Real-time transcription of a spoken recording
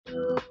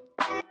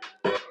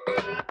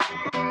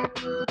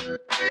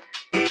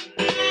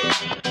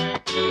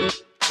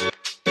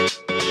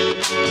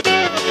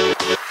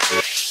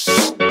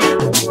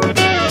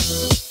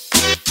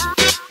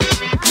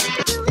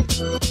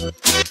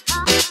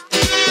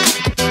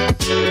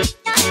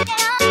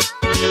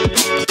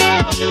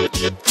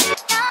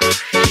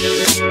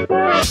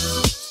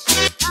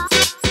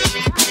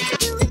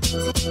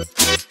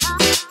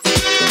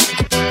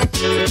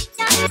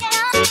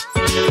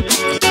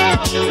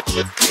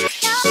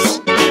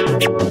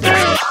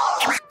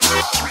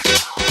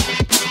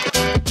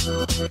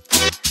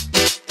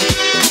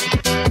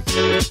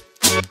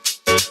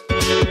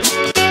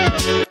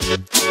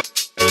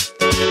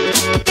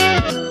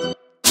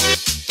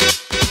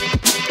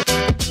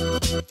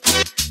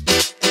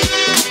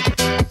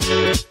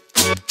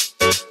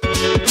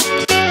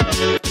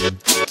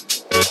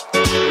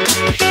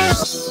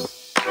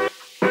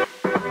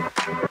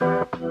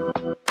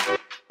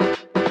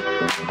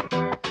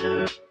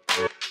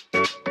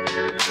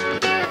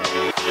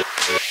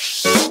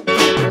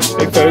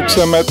Folks,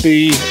 I'm at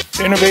the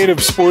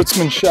Innovative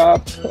Sportsman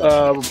shop.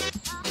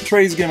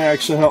 Trey's gonna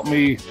actually help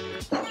me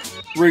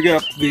rig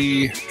up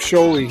the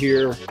Shoalie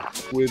here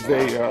with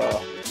a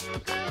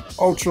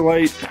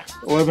ultralight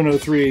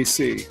 1103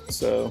 AC.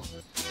 So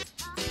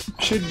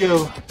should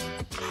go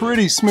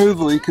pretty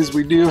smoothly because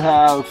we do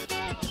have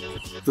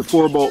the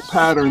 4-bolt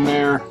pattern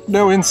there.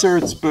 No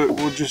inserts, but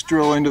we'll just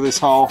drill into this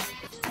hull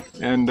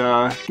and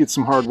get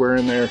some hardware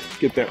in there,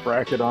 get that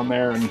bracket on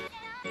there, and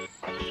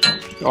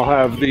I'll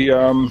have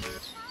the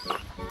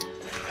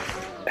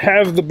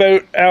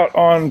boat out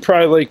on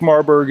probably Lake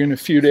Marburg in a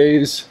few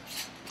days.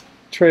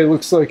 Trey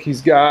looks like we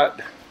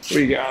got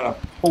a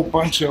whole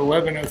bunch of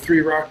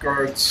 1103 rock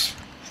guards.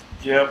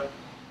 Yep.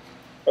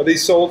 Are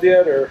these sold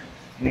yet, or?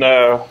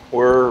 No,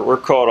 we're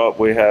caught up.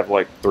 We have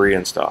like 3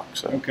 in stock.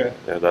 So okay.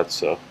 Yeah,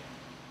 that's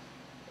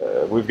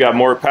we've got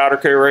more powder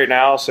coat right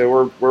now,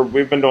 so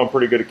we've been doing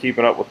pretty good at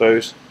keeping up with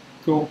those.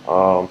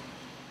 Cool.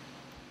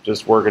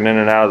 Just working in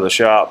and out of the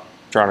shop,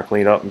 trying to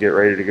clean up and get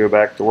ready to go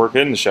back to work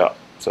in the shop.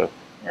 So.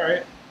 All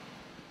right.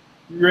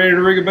 You ready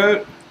to rig a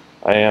boat?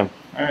 I am.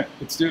 All right,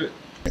 let's do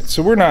it.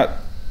 So we're not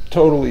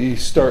totally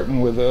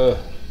starting with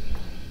a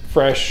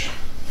fresh,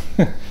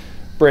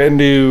 brand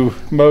new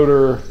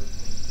motor.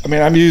 I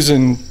mean, I'm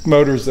using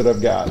motors that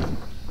I've got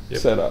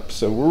set up.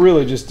 So we're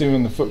really just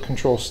doing the foot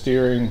control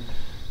steering,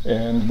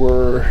 and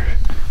we're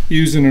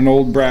using an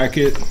old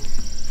bracket.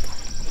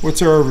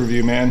 What's our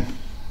overview, man?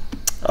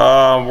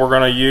 We're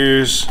gonna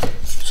use,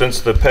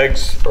 since the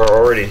pegs are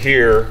already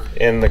here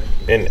in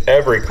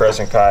every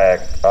Crescent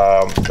kayak,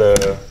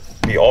 the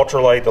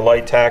ultralight, the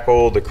light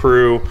tackle, the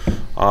crew,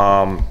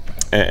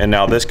 and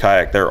now this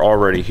kayak, they're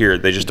already here.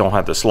 They just don't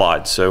have the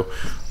slides. So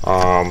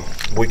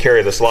we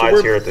carry the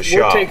slides here at the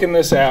shop. We're taking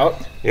this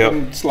out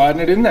and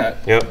sliding it in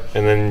that. Yep,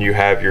 and then you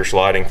have your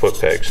sliding foot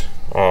pegs.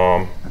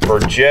 For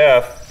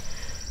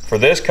Jeff, for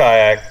this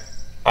kayak,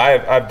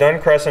 I've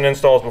done Crescent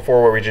installs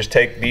before where we just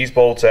take these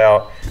bolts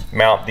out,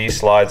 mount these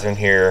slides in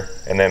here,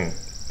 and then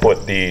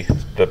put the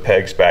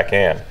pegs back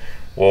in.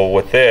 Well,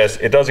 with this,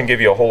 it doesn't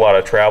give you a whole lot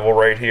of travel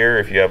right here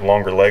if you have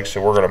longer legs,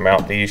 so we're going to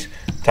mount these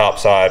top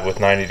side with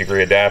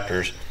 90-degree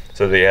adapters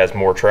so that he has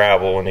more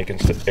travel and he can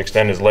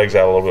extend his legs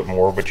out a little bit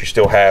more, but you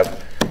still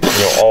have,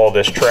 all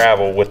this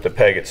travel with the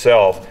peg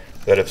itself,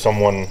 that if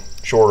someone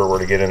shorter were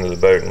to get into the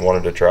boat and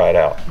wanted to try it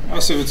out.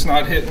 Also, it's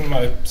not hitting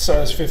my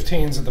size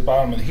 15s at the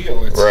bottom of the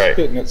heel. It's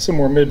hitting it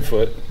somewhere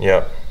mid-foot.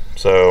 Yep.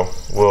 So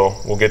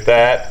we'll get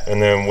that, and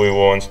then we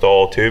will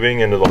install tubing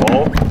into the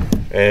hull,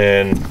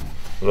 and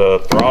the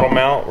throttle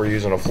mount, we're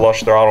using a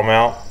flush throttle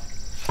mount,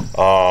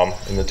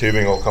 and the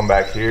tubing will come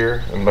back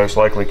here and most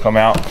likely come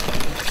out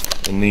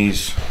in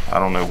these, I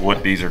don't know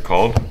what these are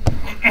called,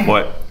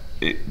 but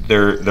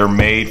they're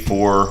made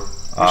for. We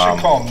should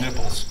call them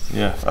nipples.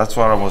 Yeah, that's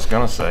what I was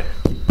gonna say.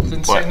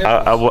 Didn't say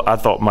nipples. I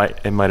thought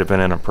it might have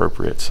been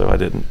inappropriate, so I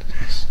didn't.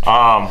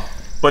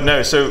 But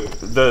no, so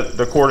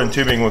the cord and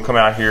tubing would come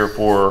out here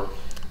for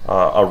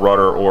a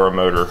rudder or a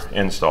motor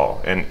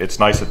install, and it's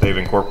nice that they've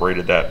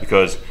incorporated that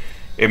because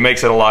it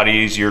makes it a lot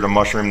easier to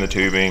mushroom the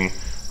tubing.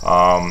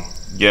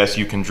 Yes,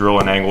 you can drill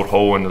an angled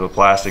hole into the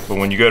plastic, but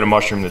when you go to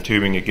mushroom the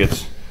tubing, it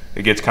gets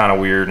kind of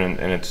weird and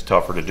it's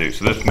tougher to do.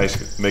 So this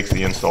makes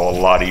the install a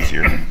lot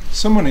easier.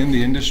 Someone in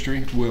the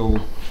industry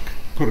will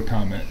put a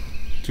comment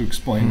to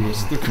explain to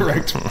us the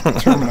correct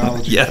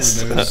terminology.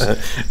 Yes, for those.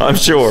 I'm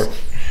sure.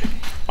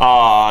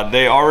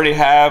 They already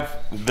have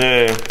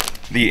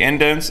the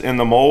indents in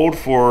the mold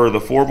for the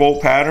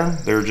 4-bolt pattern.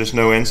 There are just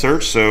no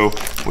inserts, so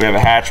we have a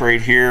hatch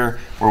right here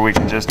where we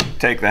can just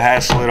take the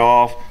hatch slit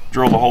off,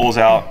 drill the holes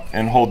out,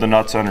 and hold the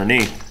nuts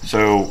underneath.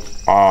 So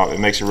it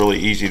makes it really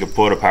easy to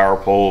put a power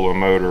pole or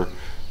motor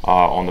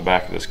on the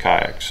back of this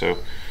kayak. So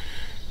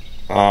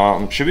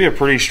should be a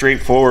pretty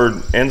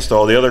straightforward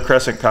install. The other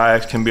Crescent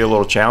kayaks can be a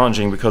little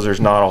challenging because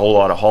there's not a whole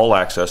lot of hull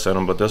access in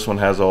them, but this one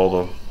has all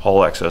the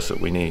hull access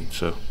that we need.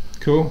 So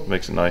cool.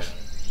 Makes it nice.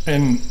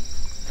 And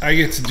I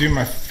get to do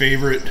my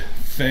favorite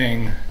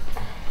thing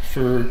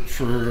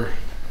for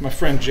my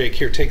friend Jake.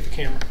 Here, take the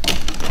camera.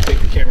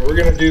 Take the camera. We're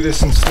gonna do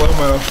this in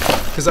slow-mo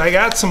because I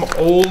got some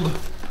old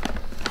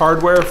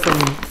hardware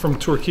from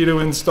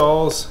Torqeedo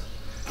installs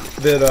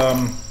that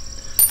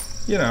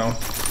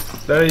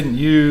that I didn't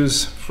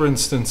use. For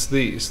instance,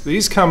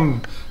 these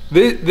come.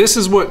 This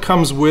is what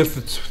comes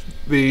with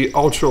the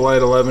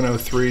Ultralight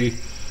 1103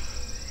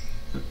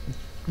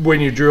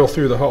 when you drill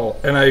through the hull,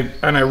 and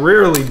I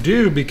rarely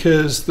do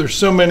because there's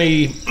so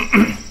many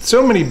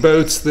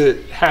boats that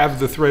have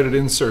the threaded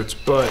inserts,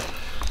 but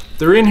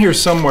they're in here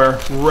somewhere.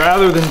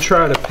 Rather than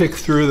try to pick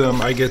through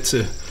them, I get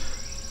to,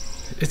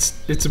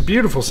 it's a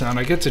beautiful sound.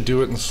 I get to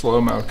do it in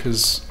slow-mo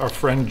because our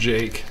friend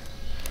Jake,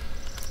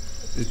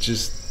 it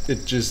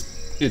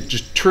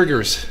just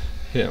triggers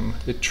him.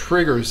 It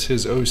triggers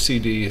his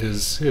OCD,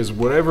 his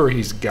whatever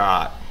he's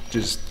got.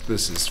 Just,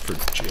 this is for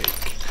Jake.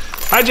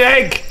 Hi,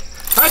 Jake!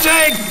 Hi,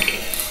 Jake!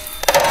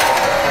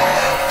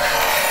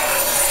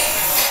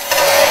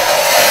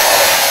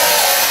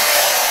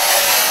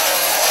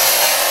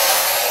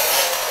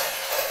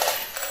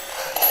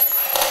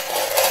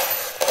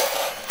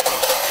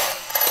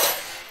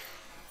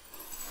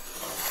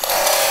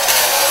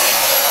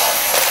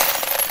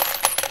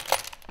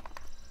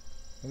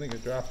 I think I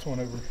dropped one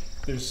over.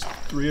 There's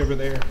 3 over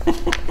there.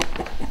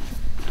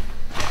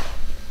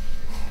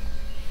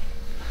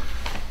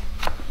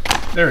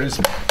 There it is.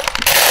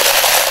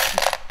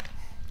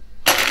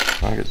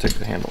 I gotta take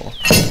the handle off.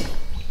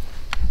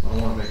 I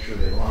want to make sure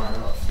they line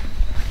up.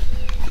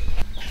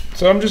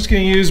 So I'm just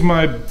gonna use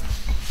my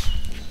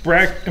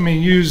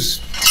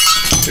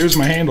there's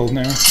my handle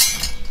now.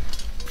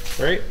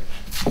 Right?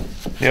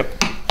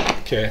 Yep.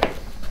 Okay.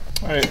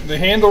 All right, the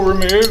handle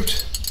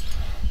removed.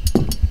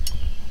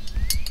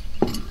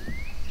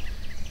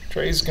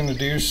 Trey's gonna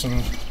do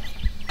some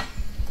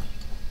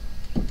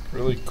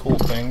really cool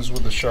things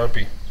with the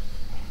Sharpie,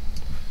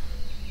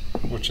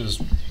 which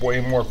is way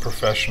more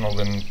professional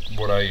than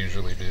what I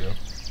usually do.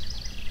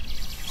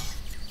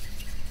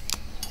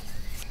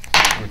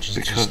 Which is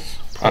just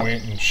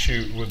point and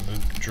shoot with the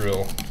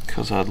drill.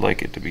 Because I'd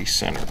like it to be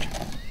centered.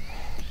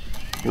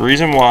 The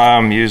reason why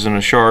I'm using a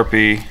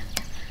Sharpie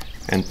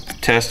and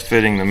test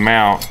fitting the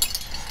mount,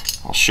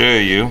 I'll show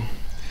you.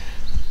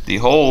 The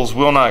holes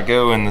will not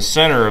go in the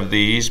center of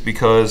these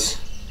because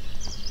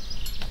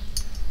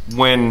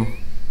when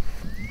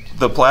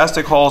the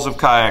plastic hulls of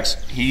kayaks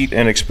heat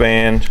and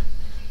expand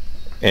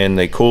and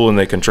they cool and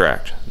they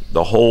contract,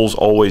 the holes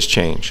always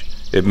change.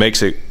 It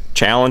makes it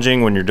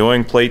challenging when you're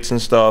doing plates and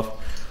stuff.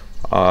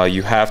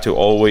 You have to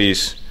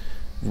always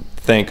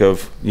think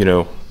of, you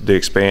know, the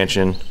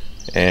expansion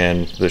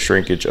and the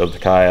shrinkage of the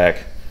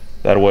kayak.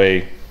 That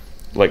way,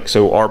 like,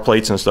 so our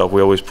plates and stuff,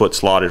 we always put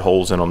slotted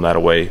holes in them.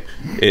 That way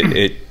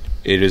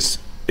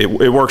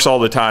it works all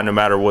the time, no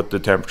matter what the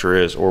temperature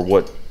is or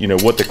what, you know,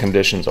 what the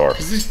conditions are.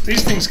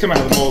 These things come out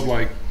of the mold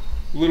like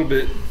a little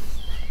bit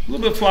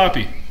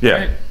floppy. Yeah.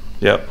 Right?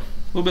 Yep.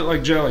 A little bit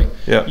like jelly.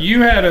 Yeah.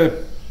 You had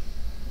a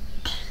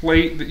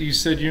plate that you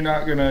said you're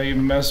not gonna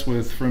even mess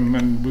with from,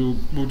 and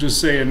we'll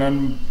just say an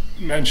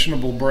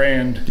unmentionable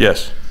brand.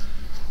 Yes.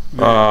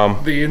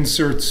 The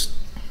inserts,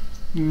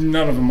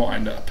 none of them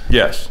lined up.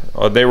 Yes.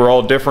 They were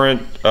all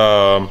different.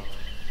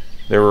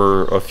 There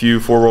were a few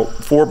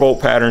four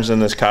bolt patterns in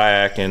this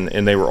kayak,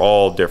 and they were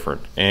all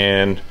different.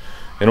 And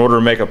in order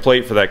to make a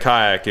plate for that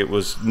kayak, it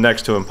was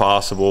next to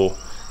impossible.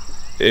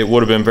 It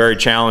would have been very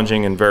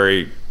challenging and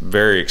very,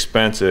 very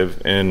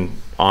expensive. And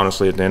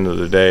honestly, at the end of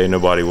the day,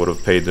 nobody would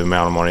have paid the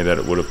amount of money that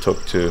it would have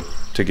took to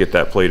get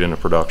that plate into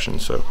production.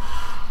 So,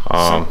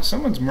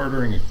 someone's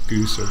murdering a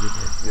goose over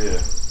there. Yeah,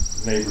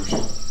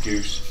 neighbor's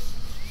goose.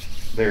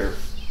 They're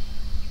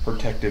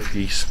protective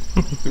geese.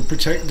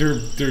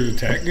 They're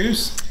attack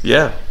goose?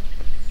 Yeah,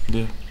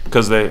 yeah,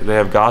 because they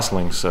have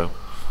goslings, so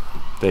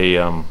they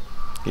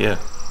yeah,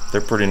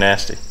 they're pretty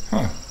nasty.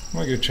 Huh. I'm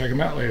gonna go check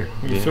them out later.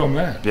 We can film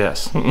that.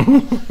 Yes.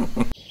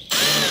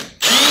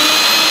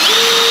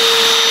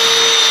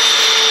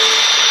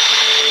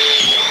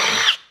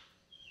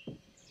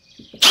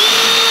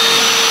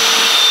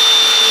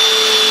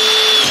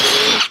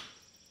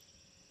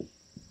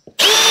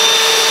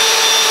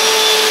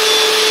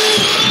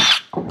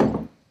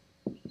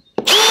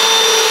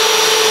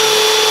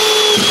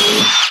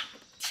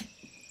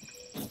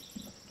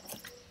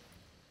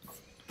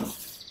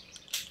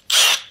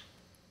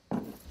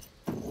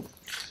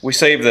 We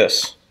save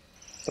this.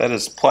 That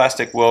is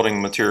plastic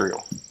welding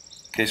material in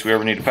case we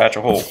ever need to patch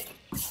a hole.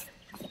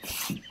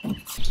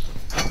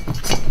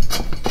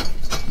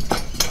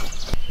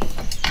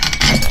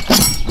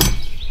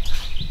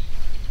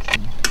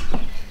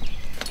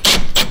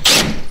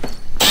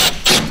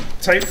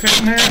 Tight fit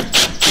in there?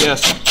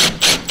 Yes.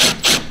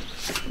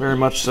 Very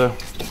much so.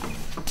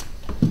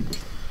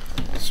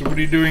 So what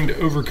are you doing to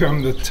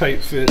overcome the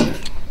tight fit?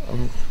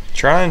 I'm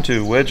trying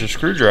to wedge a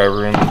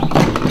screwdriver in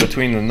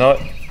between the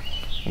nut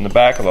and the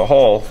back of the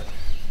hull,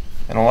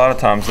 and a lot of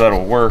times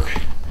that'll work,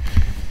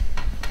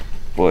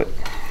 but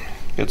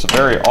it's a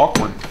very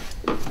awkward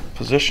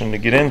position to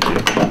get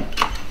into.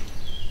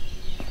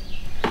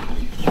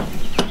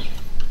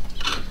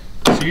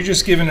 So you're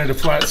just giving it a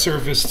flat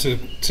surface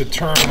to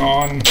turn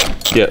on?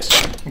 Yes.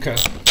 Okay.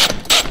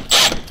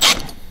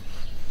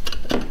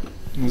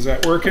 Is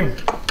that working?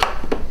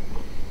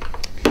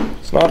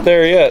 It's not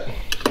there yet.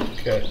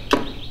 Okay.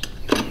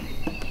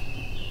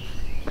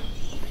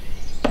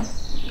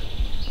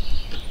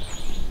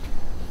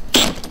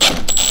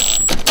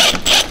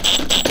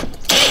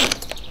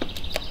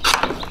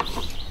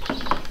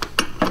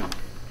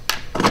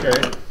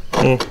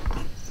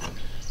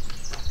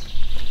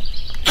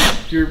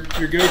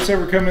 Your goats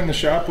ever come in the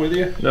shop with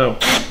you? No.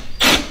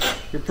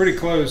 You're pretty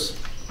close.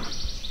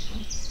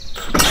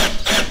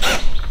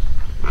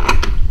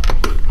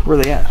 Where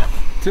are they at?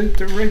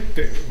 They're right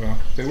there. Well,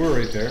 they were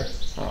right there.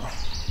 Oh.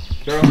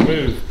 They're on the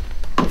move.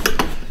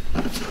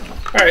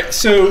 All right,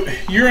 so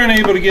you're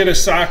unable to get a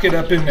socket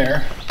up in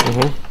there.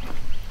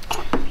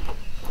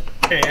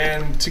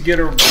 And to get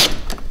a,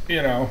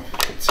 you know,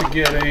 to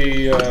get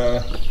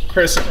a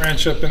crescent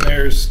wrench up in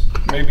there is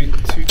maybe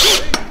too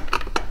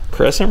tight.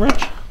 Crescent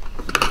wrench?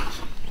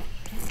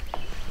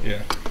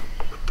 Yeah.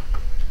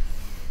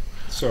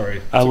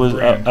 Sorry. I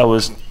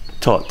was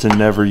taught to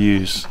never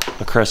use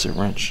a crescent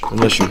wrench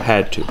unless you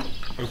had to.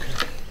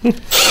 Okay.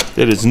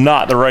 It is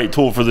not the right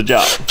tool for the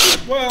job.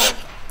 Well,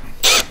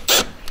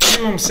 you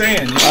know what I'm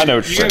saying. I know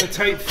what you're saying. You got a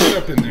tight fit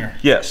up in there.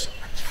 Yes.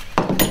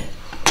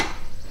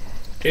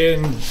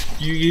 And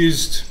you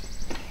used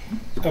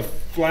a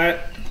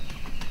flat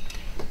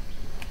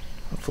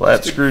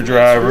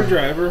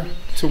screwdriver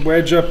to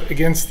wedge up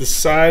against the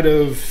side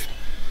of,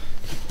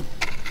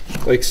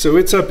 like, so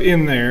it's up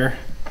in there,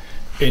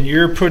 and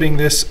you're putting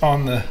this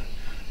on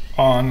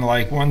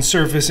like one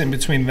surface in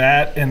between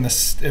that and the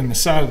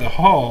side of the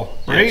hull,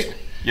 right?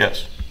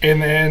 Yes.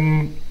 And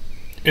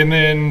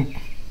then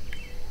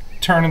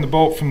turning the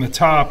bolt from the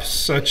top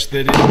such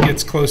that it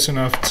gets close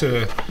enough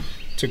to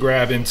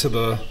grab into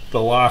the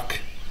lock,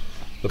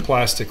 the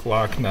plastic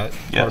lock nut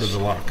part of the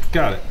lock.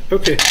 Got it.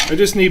 Okay. I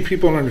just need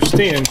people to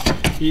understand.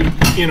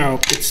 You know,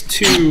 it's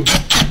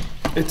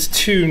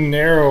too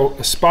narrow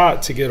a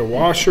spot to get a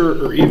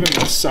washer or even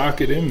a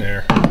socket in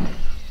there,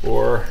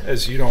 or,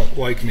 as you don't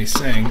like me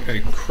saying, a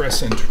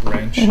crescent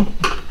wrench.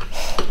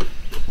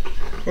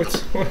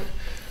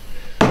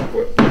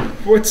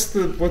 What's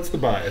the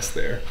bias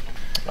there?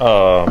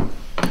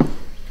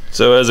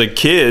 So as a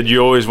kid,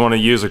 you always want to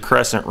use a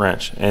crescent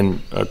wrench,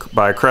 and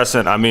by a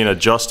crescent I mean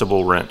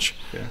adjustable wrench.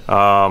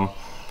 Yeah.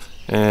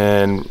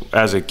 And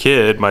as a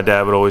kid, my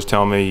dad would always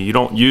tell me, you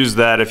don't use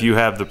that if you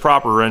have the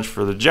proper wrench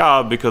for the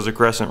job, because a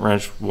crescent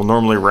wrench will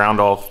normally round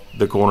off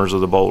the corners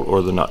of the bolt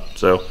or the nut.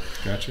 So,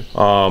 gotcha.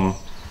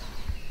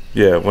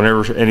 Yeah,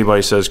 whenever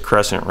anybody says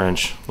crescent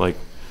wrench, like,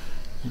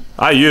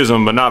 I use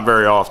them, but not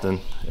very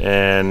often,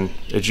 and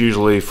it's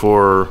usually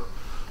for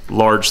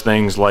large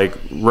things like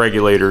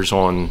regulators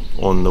on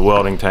the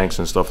welding tanks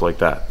and stuff like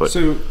that. But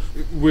so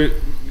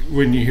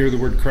when you hear the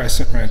word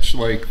crescent wrench,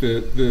 like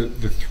the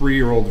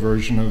 3-year-old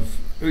version of,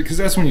 because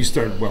that's when you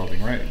started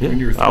welding, right? Yeah, when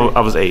you were 3.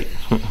 I was 8.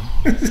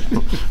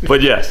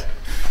 But yes,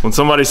 when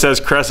somebody says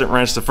crescent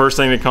wrench, the first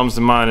thing that comes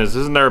to mind is,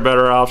 isn't there a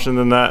better option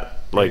than that?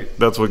 Like,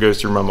 that's what goes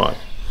through my mind.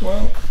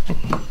 Well,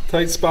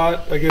 tight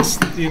spot, I guess,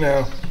 you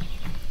know,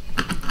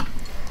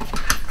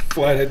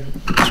 flathead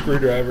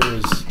screwdriver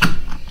is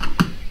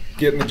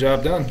getting the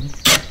job done.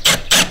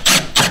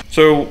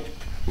 So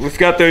we've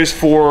got those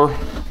 4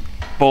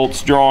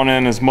 bolts drawn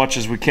in as much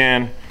as we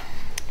can.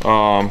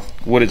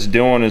 What it's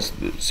doing is,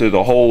 so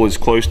the hole is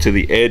close to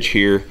the edge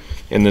here,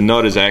 and the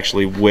nut is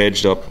actually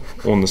wedged up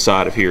on the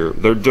side of here.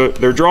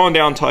 They're drawn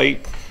down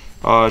tight.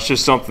 It's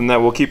just something that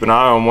we'll keep an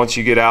eye on once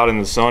you get out in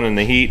the sun and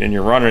the heat and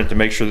you're running it, to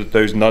make sure that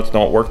those nuts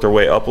don't work their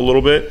way up a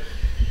little bit.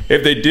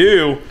 If they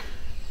do,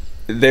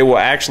 they will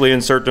actually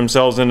insert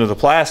themselves into the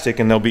plastic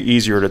and they'll be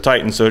easier to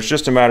tighten. So it's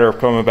just a matter of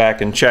coming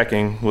back and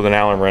checking with an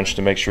Allen wrench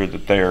to make sure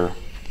that they're,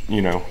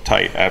 you know,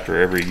 tight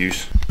after every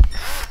use.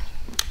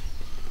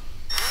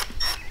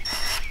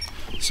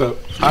 So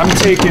I'm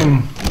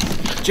taking,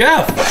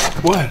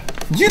 Jeff, what?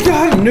 You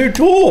got a new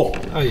tool.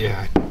 Oh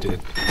yeah, I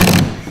did.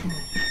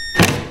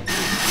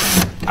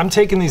 I'm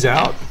taking these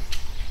out,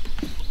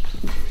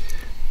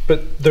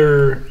 but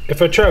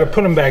if I try to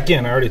put them back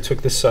in, I already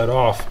took this side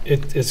off,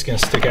 it's gonna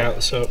stick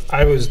out. So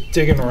I was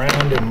digging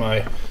around in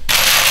my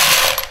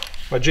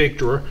Jake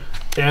drawer,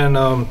 and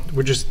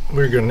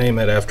we're gonna name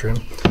that after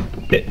him.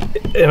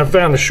 And I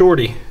found a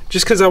shorty,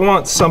 just because I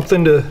want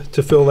something to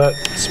fill that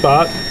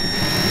spot,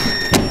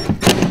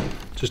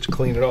 just to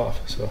clean it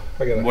off. So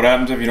I got. What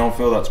happens if you don't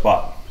fill that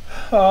spot?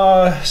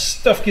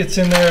 Stuff gets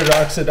in there, it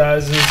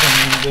oxidizes,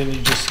 and then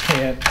you just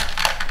can't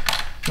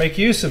make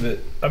use of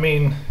it. I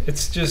mean,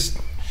 it's just,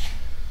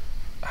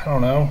 I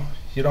don't know,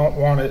 you don't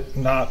want it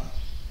not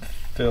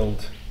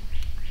filled.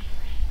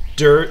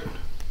 Dirt.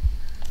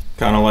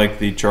 Kind of like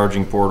the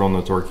charging port on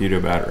the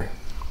Torqeedo battery.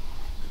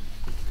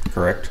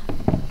 Correct?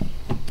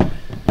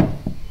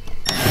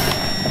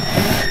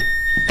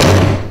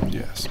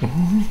 Yes.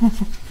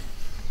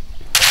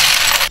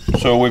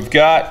 So we've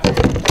got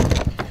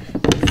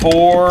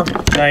 4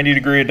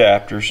 90-degree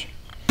adapters.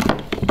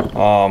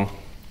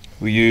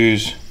 We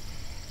use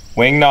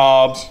wing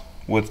knobs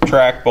with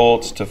track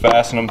bolts to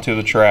fasten them to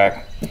the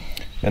track,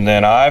 and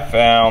then I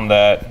found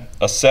that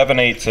a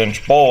 7/8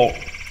 inch bolt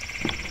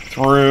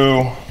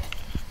through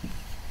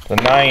the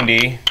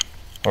 90,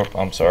 oh,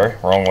 I'm sorry,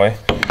 wrong way,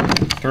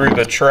 through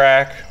the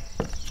track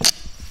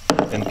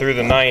and through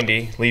the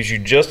 90 leaves you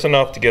just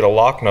enough to get a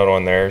lock nut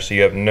on there, so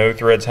you have no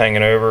threads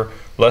hanging over,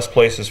 less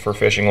places for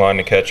fishing line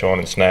to catch on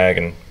and snag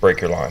and break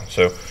your line.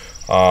 So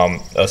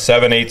a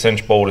 7/8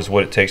 inch bolt is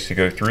what it takes to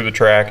go through the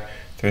track,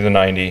 through the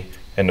 90,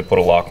 and to put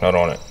a lock nut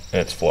on it, and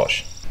it's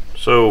flush.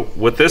 So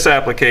with this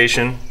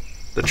application,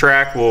 the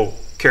track will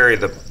carry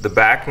the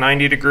back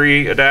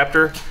 90-degree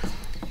adapter,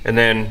 and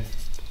then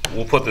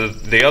we'll put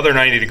the other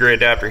 90-degree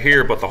adapter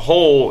here, but the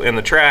hole in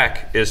the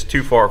track is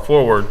too far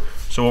forward.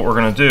 So what we're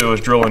gonna do is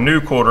drill a new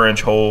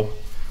 1/4-inch hole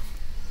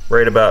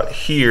right about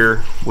here,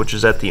 which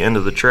is at the end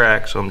of the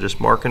track. So I'm just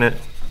marking it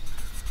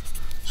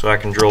so I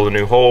can drill the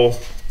new hole,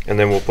 and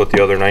then we'll put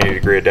the other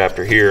 90-degree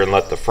adapter here and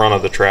let the front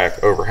of the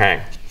track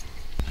overhang.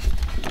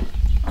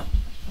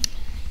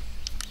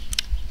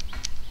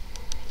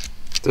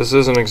 This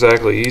isn't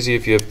exactly easy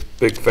if you have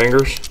big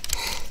fingers,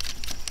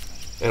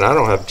 and I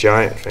don't have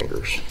giant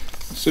fingers.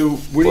 So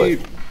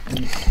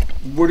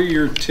what are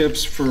your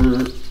tips for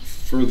the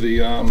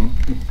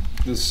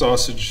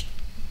sausage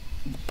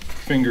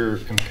finger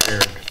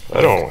impaired?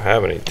 I don't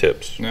have any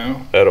tips.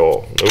 No? At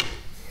all. Nope.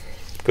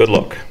 Good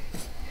luck.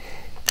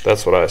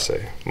 That's what I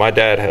say. My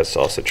dad has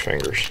sausage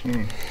fingers.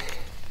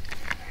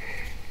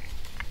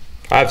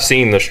 I've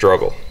seen the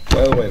struggle.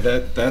 By the way,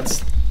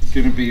 that's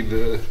gonna be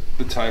the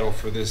title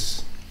for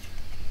this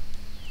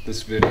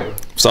video.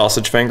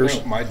 Sausage fingers?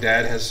 No, my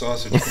dad has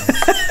sausage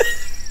fingers.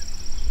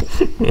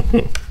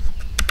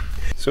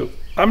 So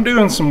I'm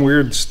doing some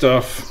weird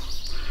stuff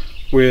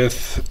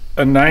with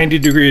a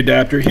 90-degree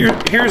adapter.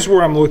 Here's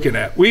where I'm looking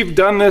at. We've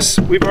done this,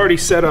 we've already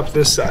set up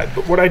this side,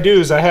 but what I do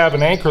is I have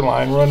an anchor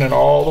line running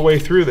all the way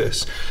through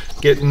this,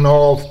 getting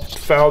all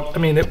fouled. I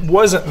mean, it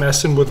wasn't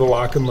messing with the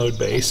lock and load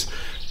base,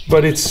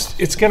 but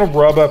it's gonna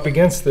rub up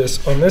against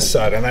this on this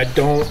side, and I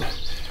don't,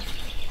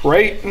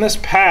 right in this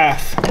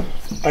path,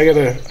 I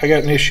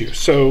got an issue.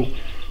 So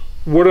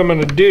what I'm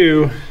gonna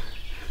do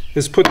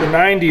is put the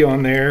 90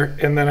 on there,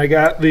 and then I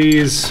got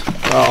these,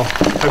 well,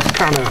 I've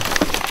kind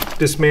of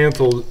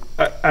dismantled.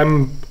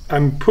 I'm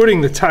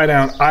putting the tie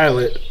down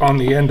eyelet on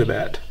the end of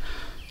that,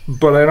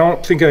 but I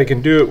don't think I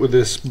can do it with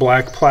this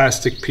black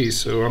plastic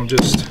piece. So I'm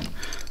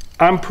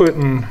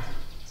putting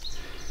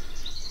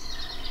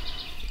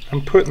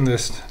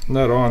this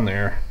nut on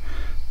there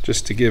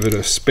just to give it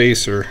a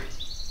spacer.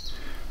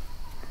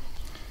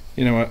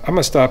 You know what, I'm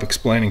gonna stop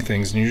explaining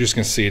things and you're just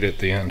gonna see it at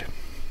the end.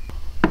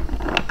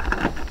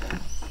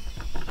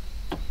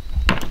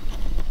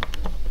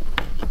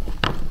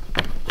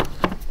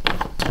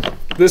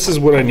 This is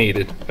what I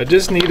needed. I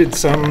just needed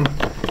some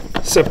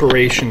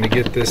separation to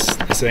get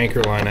this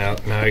anchor line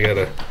out. Now I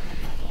gotta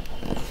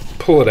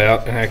pull it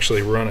out and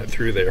actually run it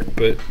through there.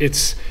 But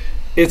it's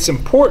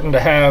important to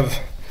have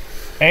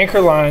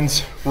anchor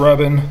lines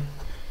rubbing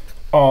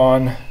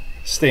on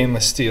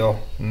stainless steel,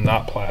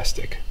 not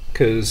plastic,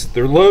 because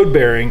they're load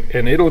bearing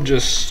and it'll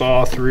just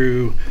saw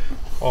through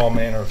all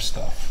manner of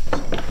stuff. So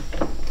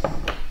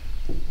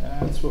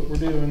that's what we're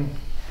doing.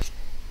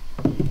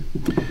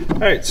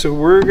 All right, so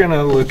we're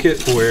gonna look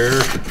at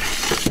where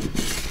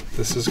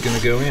this is gonna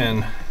go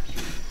in.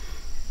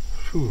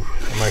 Whew,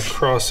 am I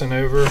crossing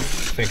over? I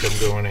think I'm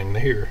going in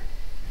here.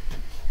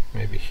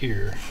 Maybe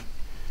here.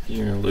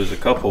 You're gonna lose a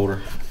cup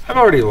holder. I've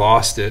already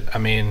lost it. I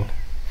mean,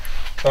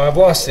 well, I've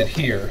lost it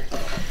here.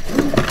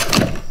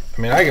 I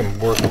mean, I can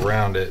work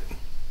around it,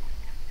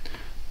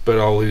 but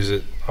I'll lose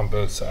it on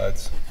both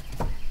sides.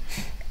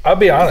 I'll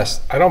be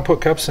honest, I don't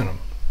put cups in them.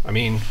 I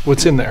mean,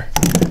 what's in there?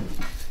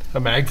 A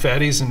mag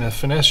fatties and a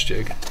finesse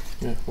jig.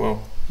 Yeah,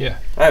 well, yeah.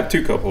 I have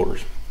 2 cup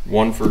holders.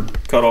 One for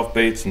cutoff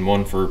baits and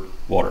one for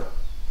water.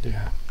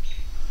 Yeah.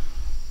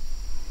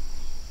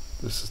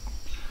 This is,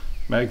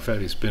 mag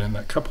fatty's been in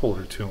that cup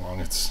holder too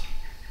long. It's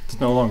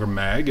no longer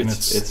mag, and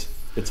it's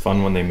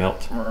fun when they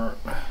melt.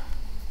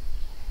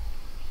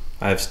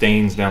 I have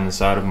stains down the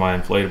side of my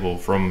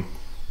inflatable from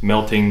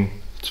melting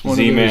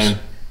Z-Man.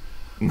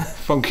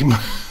 Funky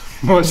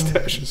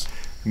mustaches.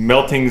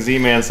 Melting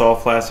Z-Man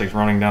soft plastics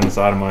running down the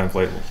side of my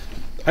inflatable.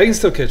 I can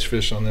still catch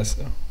fish on this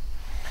though.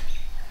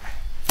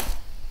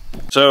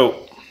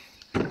 So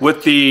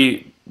with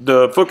the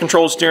foot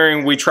control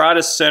steering, we try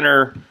to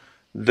center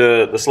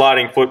the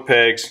sliding foot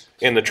pegs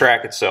in the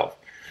track itself.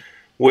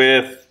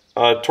 With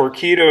a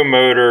Torqeedo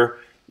motor,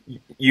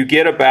 you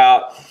get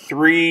about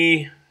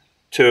 3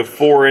 to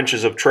 4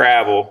 inches of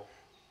travel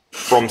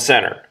from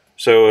center.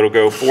 So it'll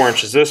go 4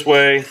 inches this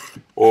way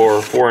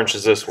or 4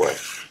 inches this way.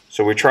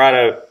 So we try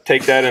to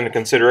take that into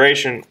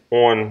consideration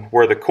on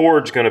where the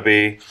cord's going to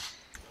be.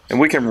 And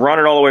we can run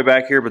it all the way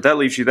back here, but that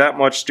leaves you that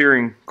much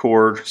steering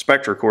cord,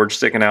 spectra cord,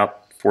 sticking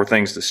out for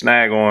things to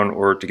snag on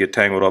or to get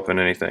tangled up in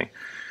anything.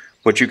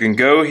 But you can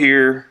go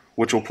here,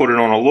 which will put it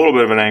on a little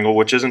bit of an angle,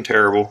 which isn't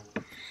terrible.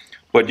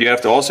 But you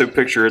have to also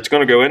picture it's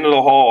going to go into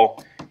the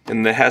hull,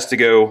 and it has to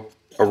go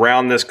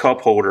around this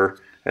cup holder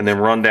and then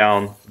run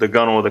down the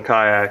gunnel of the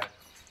kayak,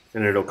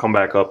 and it'll come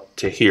back up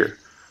to here.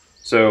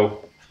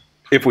 So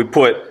if we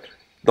put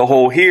the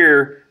hole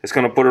here, it's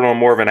going to put it on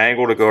more of an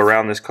angle to go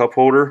around this cup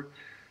holder.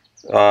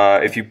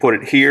 If you put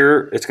it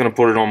here, it's going to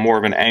put it on more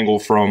of an angle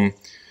from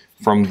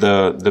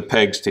the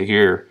pegs to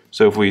here.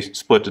 So if we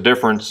split the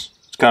difference,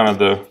 it's kind of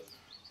the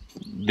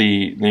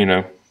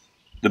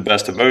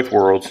best of both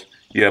worlds.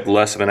 You have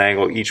less of an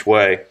angle each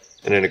way,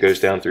 and then it goes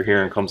down through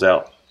here and comes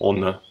out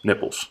on the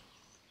nipples.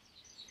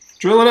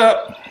 Drill it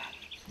up.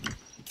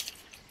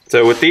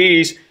 So with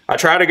these, I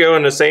try to go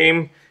in the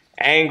same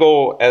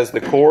angle as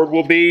the cord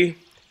will be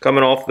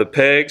coming off the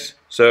pegs.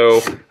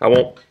 So I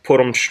won't put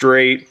them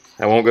straight.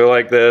 I won't go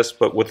like this,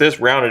 but with this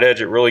rounded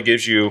edge, it really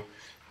gives you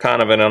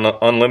kind of an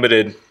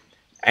unlimited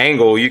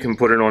angle. You can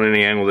put it on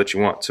any angle that you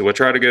want. So I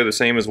try to go the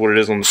same as what it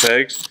is on the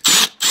pegs.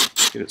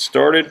 Get it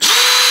started,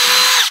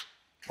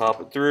 pop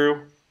it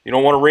through. You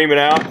don't want to ream it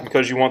out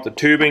because you want the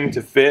tubing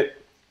to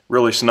fit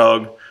really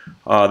snug.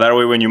 That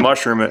way when you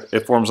mushroom it,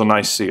 it forms a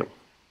nice seal.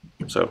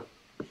 So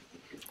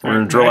we're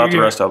going to drill out the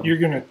rest of them. You're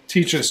going to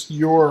teach us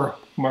your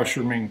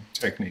mushrooming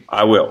technique.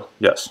 I will,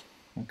 yes.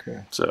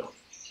 Okay. So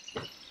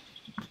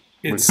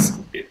I'm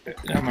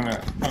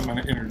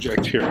gonna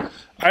interject here.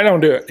 I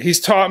don't do it. He's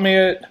taught me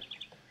it.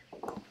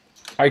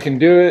 I can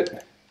do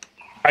it.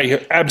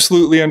 I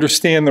absolutely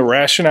understand the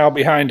rationale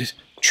behind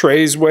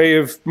Trey's way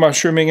of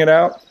mushrooming it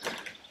out.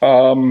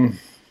 I'm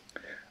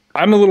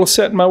a little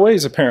set in my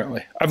ways,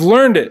 apparently. I've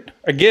learned it.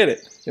 I get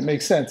it. It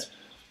makes sense.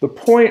 The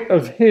point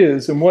of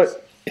his and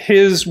what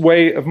his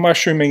way of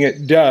mushrooming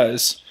it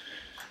does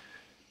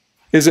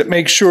is it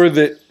makes sure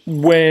that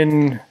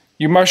when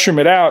you mushroom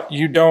it out,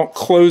 you don't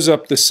close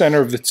up the center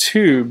of the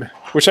tube,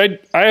 which I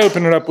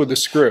open it up with a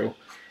screw.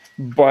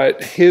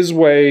 But his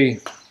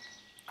way,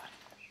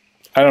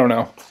 I don't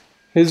know,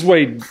 his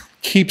way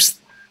keeps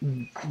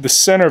the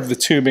center of the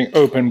tubing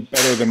open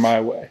better than my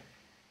way.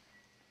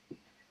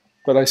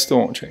 But I still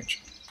won't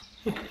change.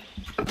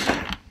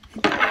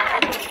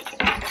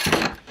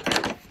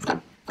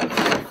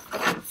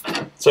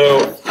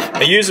 So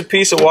I use a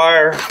piece of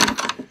wire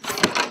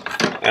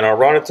and I'll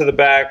run it to the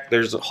back.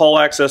 There's a hull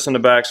access in the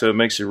back, so it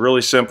makes it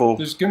really simple.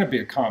 There's going to be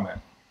a comment.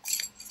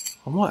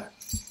 On what?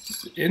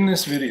 In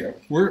this video.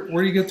 Where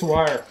do you get the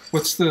wire?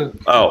 What's the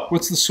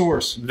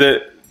source?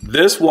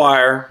 This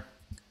wire,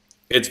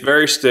 it's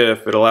very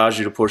stiff. It allows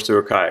you to push through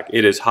a kayak.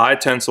 It is high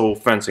tensile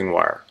fencing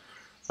wire.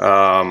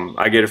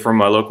 I get it from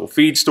my local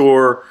feed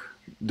store.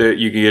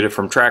 You can get it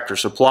from Tractor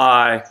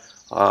Supply.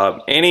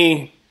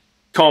 Any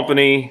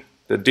company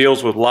that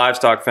deals with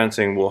livestock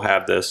fencing will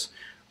have this.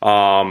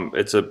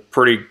 It's a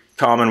pretty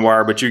common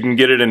wire, but you can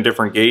get it in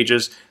different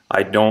gauges.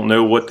 I don't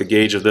know what the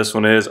gauge of this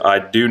one is. I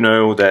do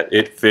know that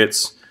it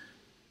fits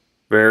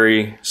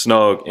very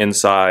snug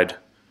inside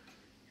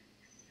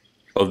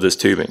of this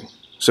tubing.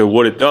 So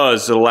what it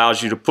does, it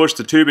allows you to push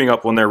the tubing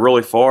up when they're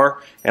really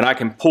far, and I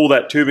can pull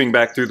that tubing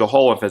back through the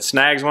hole. If it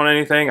snags on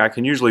anything, I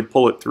can usually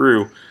pull it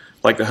through.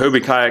 Like the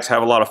Hobie kayaks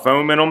have a lot of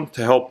foam in them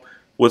to help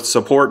with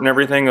support and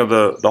everything of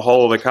the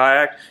hull of the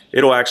kayak.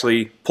 It'll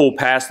actually pull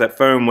past that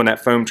foam when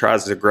that foam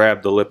tries to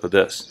grab the lip of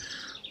this.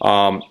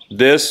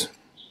 This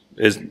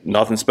is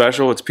nothing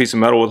special. It's a piece of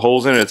metal with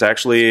holes in it. It's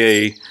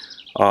actually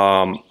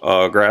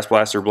a grass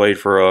blaster blade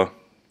for a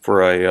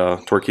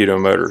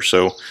Torqeedo motor.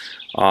 So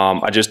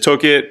I just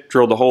took it,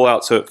 drilled the hole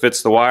out so it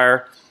fits the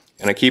wire,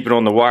 and I keep it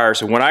on the wire.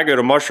 So when I go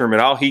to mushroom it,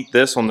 I'll heat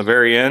this on the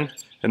very end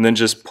and then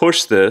just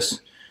push this,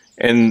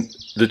 and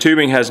the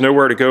tubing has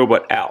nowhere to go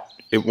but out.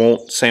 It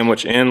won't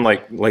sandwich in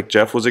like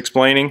Jeff was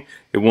explaining.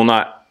 It will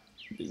not,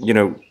 you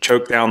know,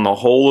 choke down the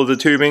whole of the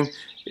tubing.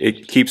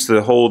 It keeps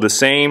the hole the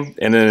same,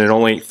 and then it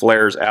only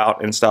flares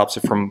out and stops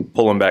it from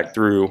pulling back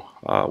through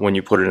when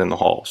you put it in the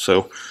hull.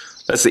 So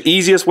that's the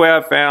easiest way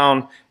I've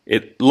found.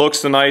 It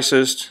looks the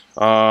nicest.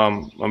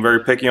 I'm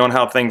very picky on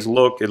how things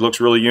look. It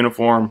looks really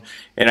uniform.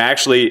 And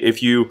actually,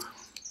 if you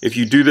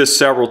do this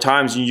several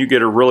times and you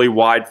get a really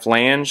wide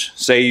flange,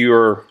 say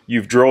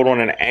you've drilled on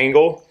an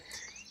angle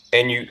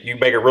and you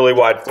make a really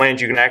wide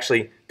flange, you can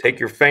actually take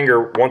your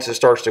finger once it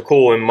starts to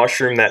cool and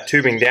mushroom that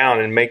tubing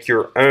down and make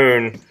your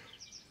own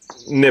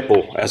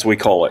nipple, as we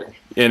call it,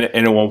 and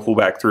it won't pull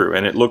back through,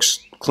 and it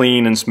looks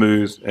clean and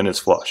smooth and it's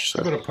flush.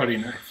 So. How about a putty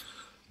knife?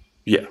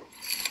 Yeah.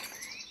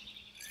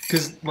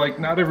 Because like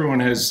not everyone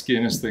has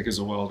skin as thick as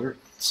a welder,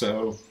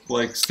 so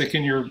like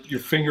sticking your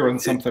finger on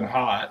something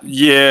hot.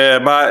 Yeah,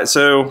 not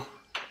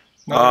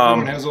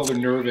everyone has all their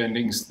nerve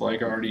endings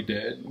like already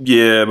dead.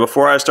 Yeah,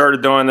 before I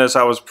started doing this,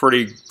 I was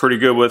pretty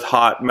good with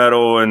hot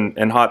metal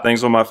and hot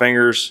things on my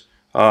fingers.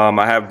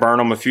 I have burned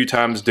them a few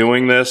times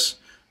doing this,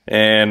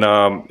 and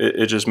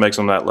it just makes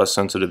them that less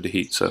sensitive to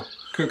heat. So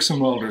cooks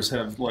and welders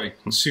have like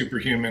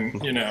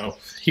superhuman,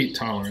 heat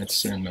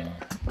tolerance and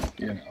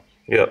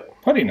Yep.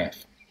 Putty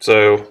knife.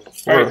 So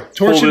all right,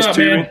 torch it up,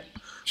 man.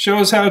 Show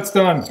us how it's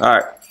done. All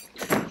right.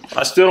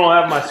 I still don't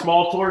have my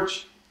small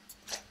torch,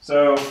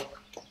 so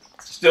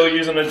still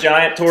using a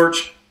giant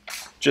torch.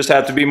 Just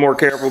have to be more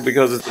careful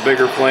because it's a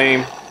bigger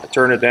flame. I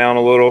turn it down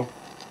a little.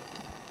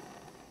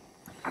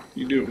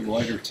 You do it with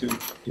lighter too.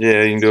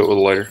 Yeah, you can do it with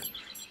a lighter.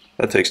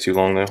 That takes too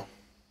long though.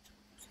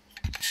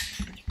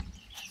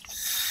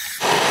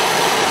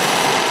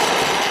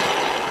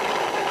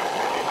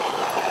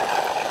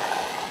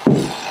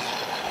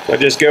 I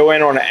just go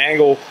in on an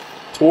angle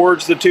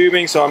towards the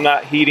tubing so I'm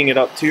not heating it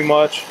up too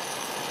much.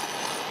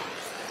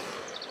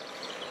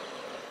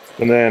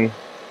 And then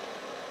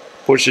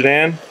push it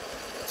in.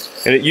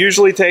 And it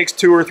usually takes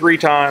 2 or 3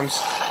 times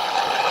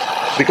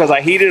because I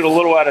heat it a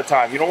little at a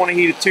time. You don't want to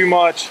heat it too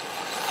much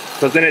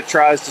because then it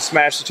tries to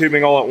smash the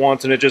tubing all at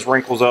once and it just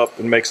wrinkles up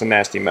and makes a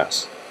nasty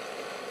mess.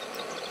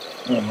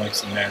 I don't like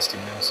some nasty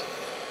mess.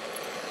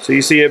 So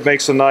you see it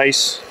makes a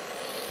nice,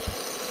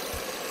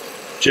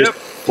 just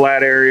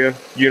flat area,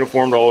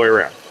 uniformed all the way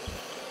around.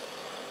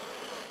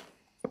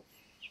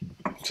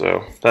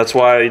 So that's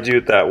why I do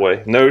it that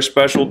way. No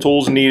special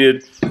tools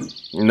needed,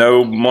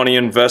 no money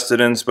invested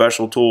in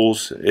special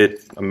tools.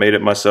 I made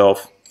it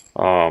myself.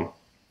 So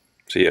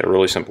yeah,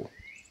 really simple.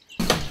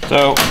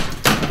 So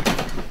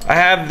I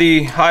have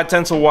the high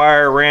tensile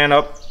wire ran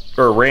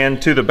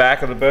to the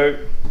back of the boat.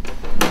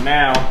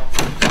 Now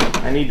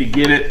I need to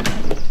get it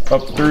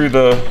up through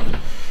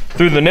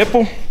the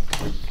nipple.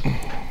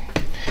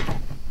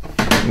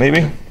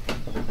 Maybe.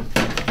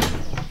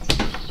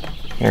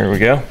 There we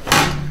go.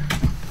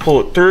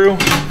 Pull it through.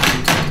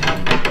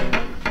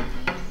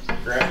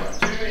 Grab my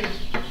tubing,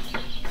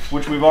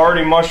 which we've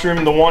already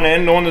mushroomed the one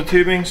end on the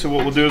tubing. So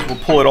what we'll do is we'll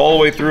pull it all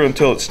the way through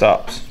until it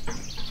stops.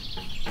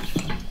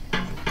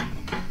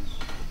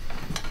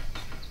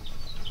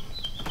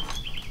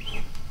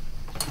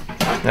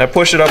 And I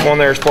push it up on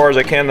there as far as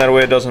I can, that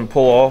way it doesn't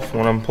pull off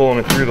when I'm pulling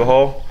it through the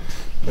hull.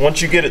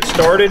 Once you get it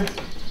started,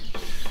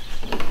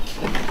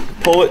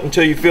 pull it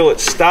until you feel it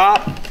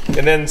stop,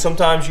 and then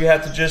sometimes you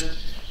have to just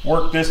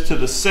work this to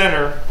the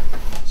center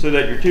so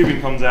that your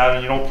tubing comes out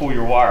and you don't pull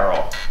your wire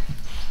off.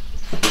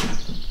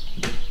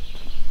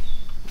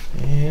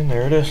 And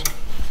there it is.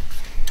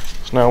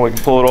 So now we can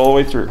pull it all the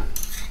way through.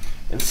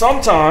 And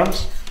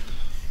sometimes,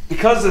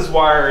 because this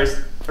wire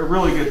is a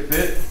really good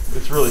fit,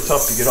 it's really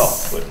tough to get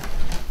off. But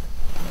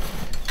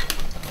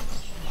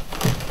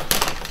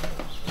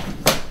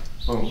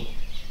boom.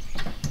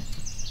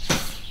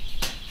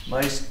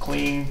 Nice,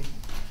 clean,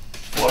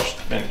 flush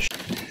finish.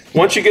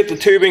 Once you get the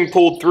tubing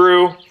pulled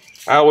through,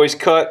 I always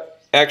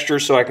cut extra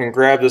so I can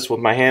grab this with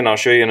my hand. I'll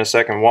show you in a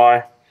second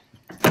why.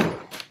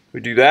 We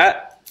do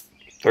that,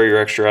 throw your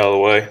extra out of the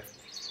way.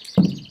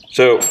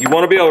 So you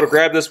want to be able to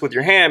grab this with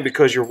your hand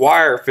because your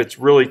wire fits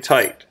really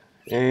tight.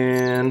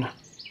 And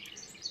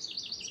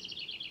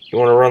you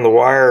want to run the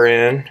wire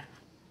in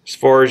as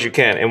far as you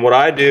can. And what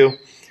I do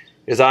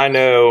is I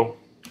know,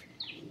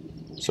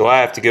 so I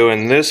have to go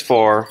in this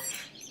far.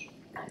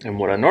 And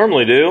what I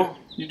normally do,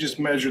 you just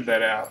measured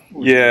that out.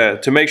 Yeah,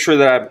 to make sure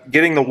that I'm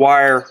getting the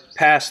wire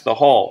past the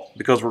hull,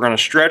 because we're going to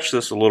stretch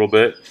this a little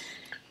bit.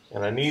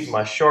 And I need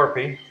my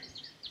Sharpie,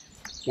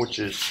 which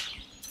is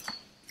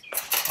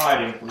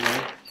hiding from me,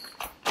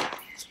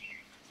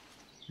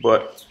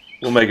 but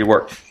we'll make it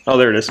work. Oh,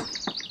 there it is.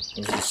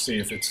 Let's just see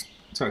if it's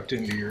tucked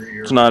into your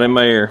ear. It's not in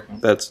my ear.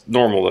 That's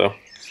normal though.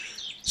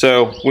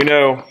 So we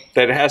know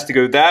that it has to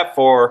go that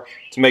far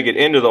to make it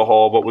into the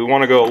hull, but we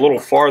want to go a little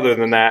farther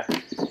than that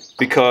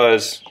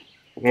because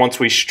once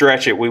we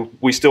stretch it,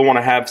 we still want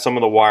to have some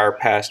of the wire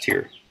past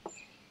here.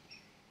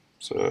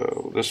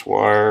 So this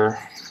wire,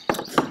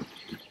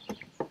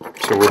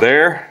 so we're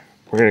there.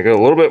 We're going to go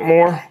a little bit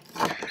more.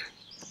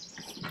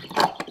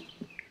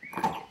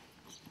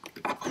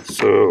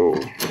 So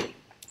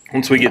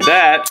once we get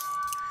that,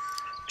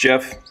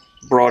 Jeff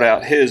brought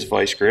out his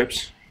vice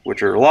grips,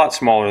 which are a lot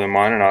smaller than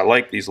mine, and I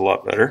like these a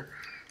lot better.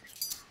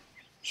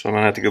 So I'm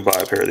going to have to go buy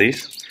a pair of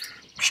these.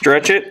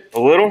 Stretch it a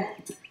little,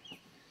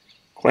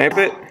 clamp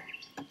it,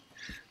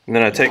 and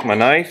then I take my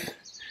knife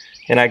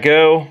and I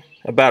go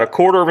about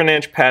 1/4 of an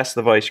inch past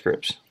the vice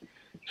grips.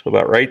 So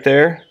about right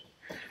there,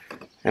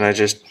 and I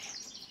just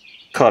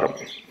cut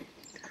them.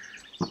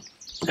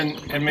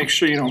 And make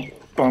sure you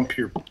don't bump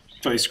your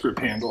vice grip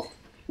handle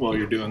while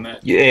you're doing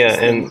that. Yeah,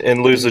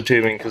 and lose the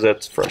tubing because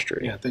that's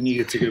frustrating. Yeah, then you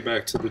get to go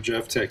back to the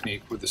Jeff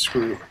technique with the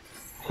screw.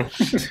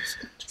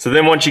 So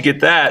then once you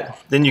get that,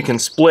 then you can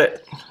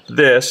split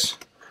this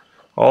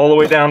all the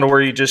way down to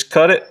where you just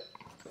cut it.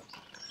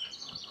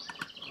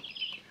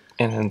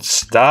 And then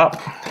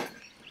stop.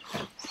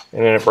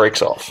 And then it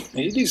breaks off.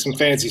 You do some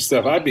fancy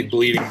stuff. I'd be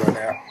bleeding by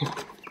now.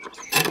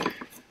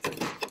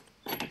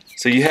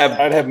 So you have...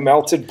 I'd have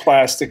melted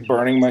plastic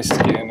burning my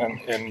skin,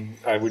 and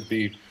I would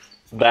be...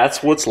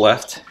 That's what's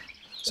left.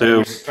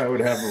 So I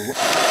would have nude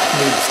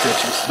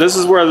stitches. This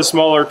is where the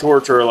smaller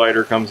torture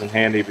lighter comes in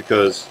handy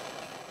because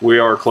we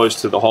are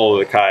close to the hull of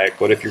the kayak.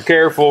 But if you're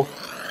careful,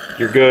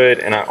 you're good.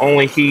 And I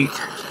only heat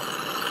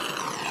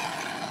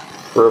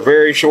for a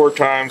very short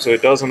time so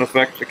it doesn't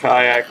affect the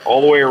kayak, all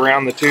the way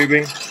around the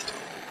tubing.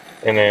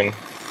 And then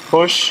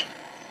push.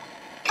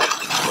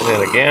 And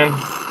then again.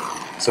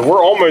 So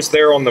we're almost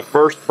there on the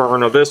first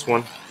burn of this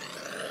one.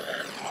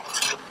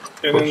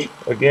 And then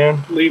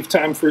again. Leave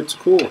time for it to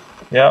cool.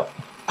 Yep.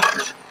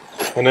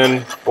 And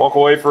then walk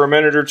away for a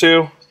minute or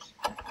two.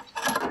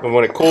 And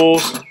when it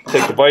cools,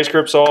 take the vice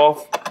grips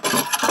off.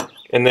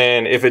 And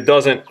then if it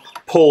doesn't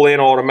pull in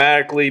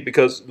automatically,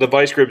 because the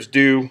vice grips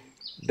do,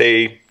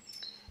 they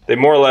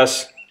more or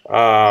less,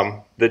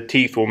 the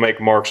teeth will make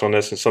marks on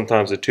this, and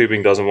sometimes the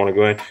tubing doesn't want to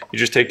go in. You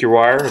just take your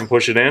wire and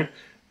push it in,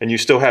 and you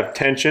still have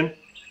tension.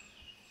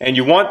 And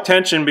you want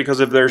tension because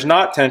if there's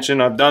not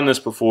tension, I've done this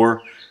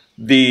before,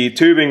 the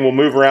tubing will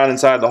move around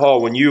inside the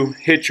hull. When you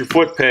hit your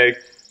foot peg,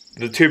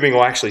 the tubing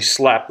will actually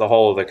slap the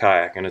hull of the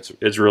kayak, and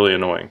it's really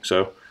annoying.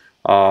 So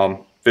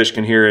fish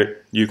can hear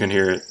it, you can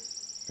hear it,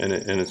 and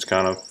it's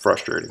kind of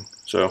frustrating.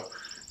 So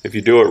if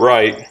you do it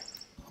right,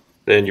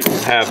 then you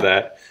won't have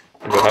that.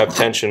 You'll have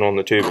tension on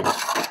the tubing.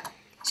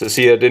 So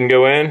see, it didn't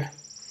go in.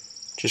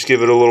 Just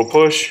give it a little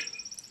push,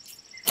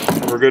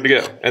 and we're good to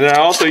go. And then I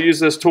also use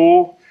this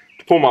tool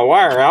to pull my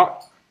wire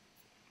out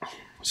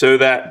so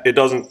that it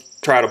doesn't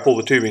try to pull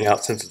the tubing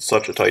out since it's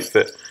such a tight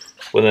fit.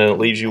 But then it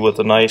leaves you with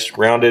a nice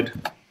rounded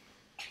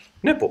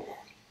nipple.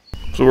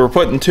 So we're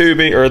putting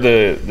tubing, or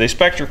the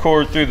spectra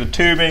cord through the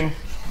tubing,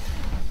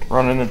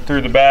 running it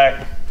through the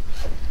back,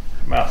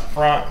 come out the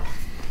front.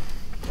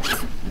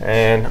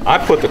 And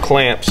I put the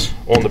clamps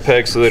on the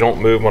pegs so they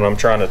don't move when I'm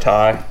trying to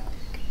tie.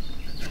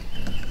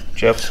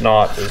 Jeff's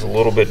knot is a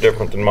little bit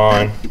different than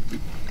mine,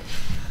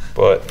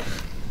 but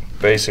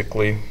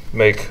basically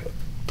make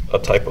a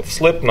type of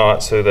slip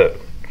knot so that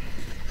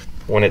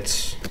when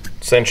it's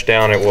cinched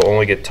down, it will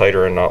only get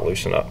tighter and not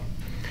loosen up.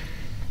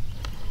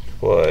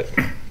 But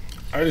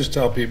I just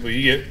tell people,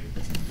 you get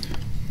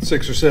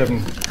 6 or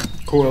 7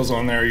 coils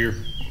on there, you'll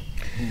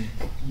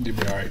be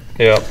all right.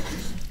 yeah,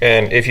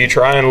 and if you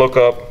try and look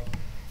up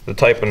the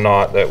type of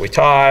knot that we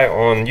tie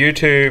on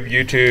YouTube,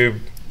 YouTube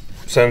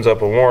sends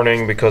up a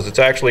warning because it's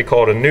actually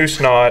called a noose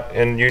knot,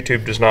 and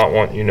YouTube does not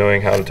want you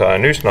knowing how to tie a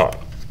noose knot.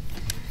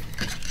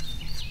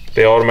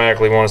 They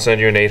automatically want to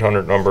send you an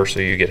 800 number so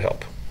you get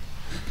help.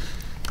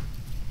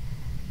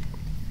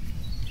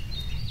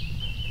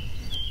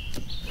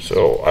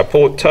 So I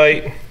pull it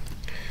tight,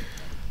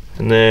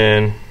 and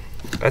then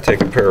I take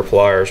a pair of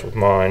pliers with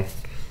mine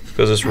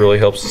because this really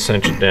helps to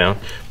cinch it down.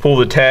 Pull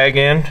the tag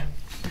in,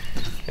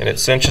 and it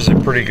cinches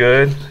it pretty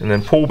good, and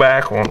then pull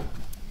back on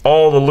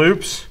all the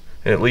loops,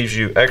 and it leaves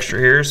you extra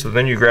here. So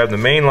then you grab the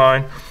main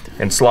line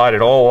and slide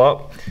it all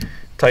up,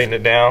 tighten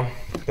it down,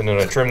 and then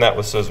I trim that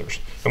with scissors.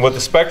 And with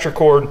the spectra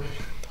cord,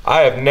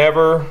 I have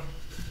never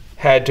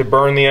had to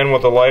burn the end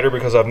with a lighter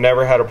because I've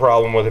never had a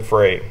problem with it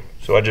fraying.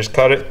 So I just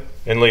cut it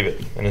and leave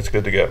it, and it's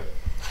good to go.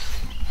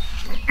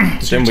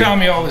 So you're telling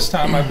me all this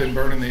time I've been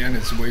burning the end,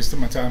 it's a waste of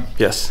my time?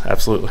 Yes,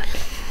 absolutely.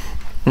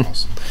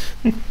 Awesome.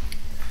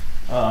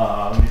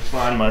 Let me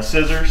find my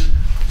scissors.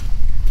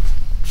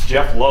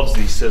 Jeff loves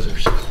these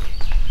scissors.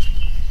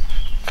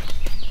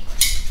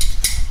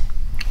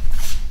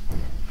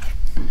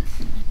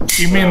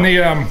 You mean the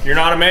You're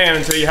not a man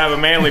until you have a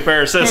manly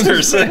pair of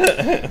scissors.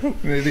 the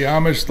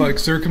Amish like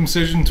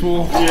circumcision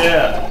tool?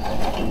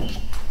 Yeah.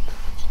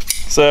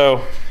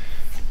 So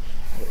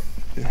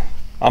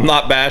I'm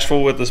not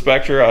bashful with the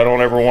Spectra. I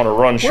don't ever want to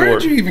run short. Where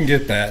did you even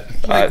get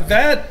that? Like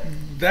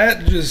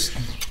that just.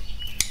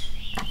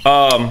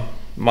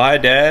 My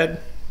dad.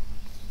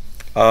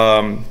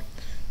 My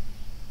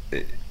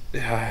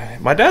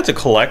dad's a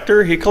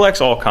collector. He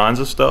collects all kinds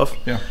of stuff.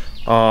 Yeah.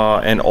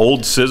 And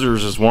old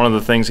scissors is one of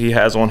the things he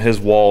has on his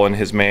wall in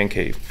his man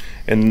cave.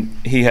 And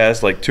he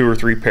has like 2 or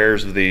 3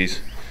 pairs of these.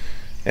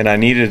 And I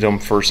needed them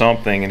for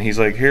something, and he's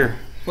like, here.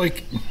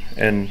 Like.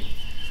 And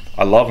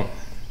I love them.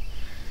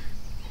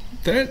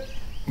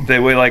 They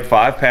weigh like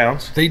 5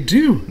 pounds. They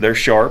do. They're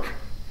sharp.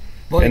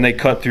 Like, and they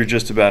cut through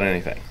just about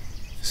anything.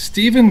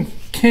 Stephen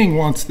King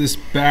wants this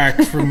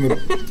back from the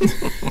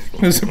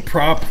as a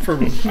prop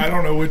from I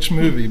don't know which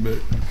movie, but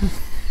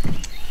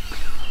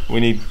we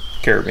need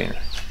carabiner.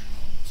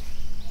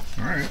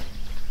 All right.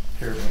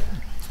 Carabiner.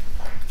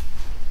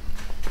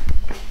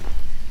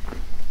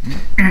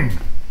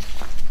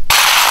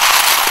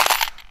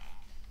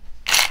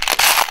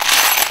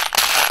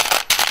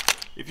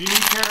 If you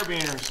need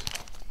carabiners,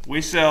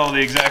 we sell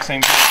the exact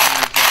same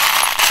carabiners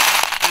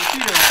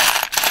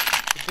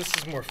that This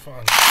is more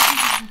fun.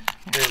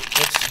 Here,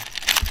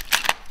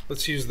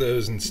 let's use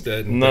those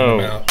instead and no,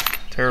 bring them out.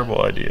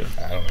 Terrible idea.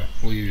 I don't know.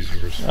 We'll use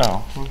yours.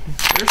 Oh.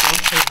 There's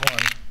one.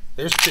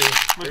 There's 2.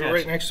 They're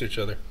right next to each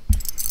other.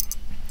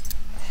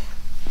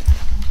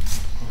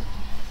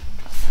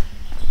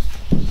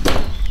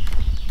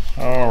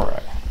 All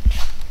right.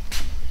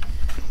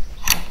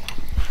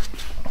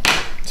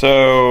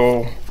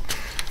 So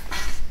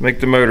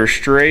make the motor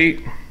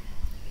straight,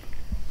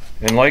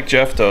 and like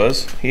Jeff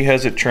does, he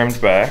has it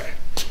trimmed back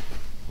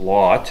a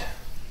lot.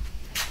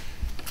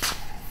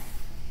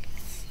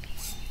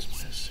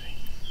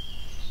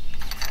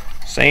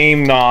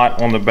 Same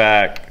knot on the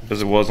back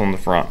as it was on the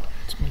front.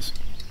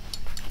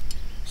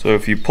 So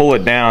if you pull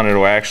it down,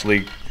 it'll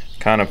actually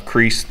kind of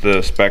crease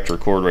the Spectra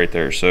cord right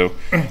there. So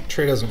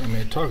Trey doesn't want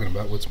me talking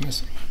about what's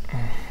missing.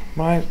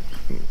 My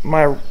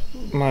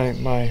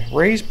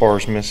raise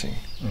bar's missing.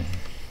 Mm-hmm.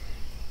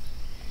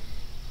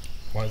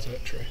 Why is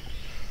that, Trey?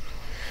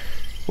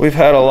 We've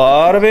had a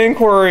lot of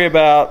inquiry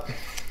about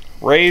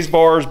raise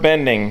bars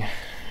bending,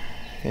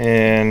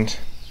 and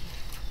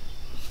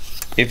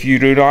if you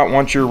do not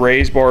want your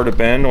raise bar to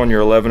bend on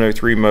your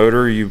 1103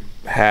 motor, you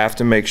have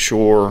to make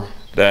sure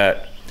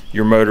that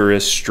your motor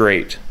is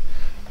straight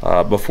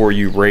before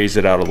you raise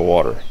it out of the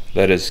water.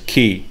 That is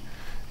key.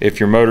 If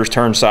your motor's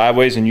turned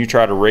sideways and you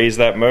try to raise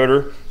that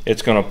motor,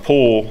 it's going to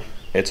pull.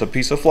 It's a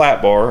piece of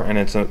flat bar, and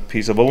it's a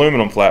piece of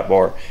aluminum flat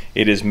bar.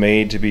 It is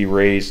made to be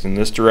raised in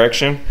this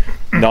direction,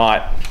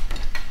 not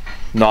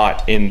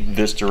in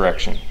this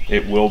direction.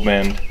 It will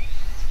bend.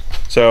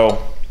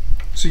 So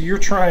you're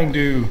trying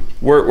to...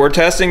 We're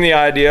testing the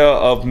idea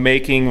of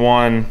making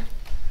one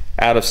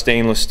out of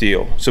stainless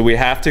steel. So we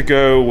have to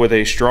go with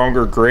a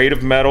stronger grade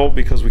of metal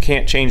because we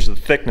can't change the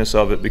thickness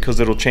of it because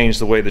it'll change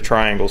the way the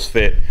triangles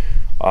fit.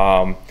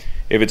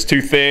 If it's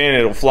too thin,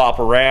 it'll flop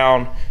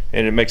around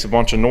and it makes a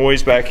bunch of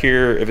noise back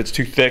here. If it's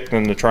too thick,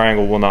 then the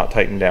triangle will not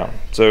tighten down.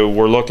 So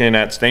we're looking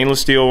at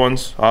stainless steel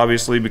ones,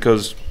 obviously,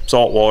 because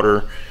salt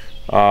water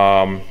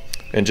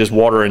and just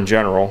water in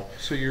general.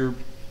 So you're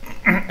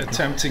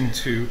attempting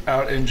to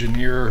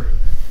out-engineer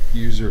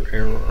user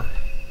error.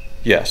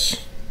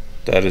 Yes,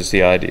 that is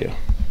the idea.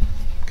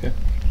 Okay.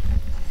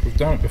 We've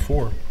done it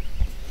before.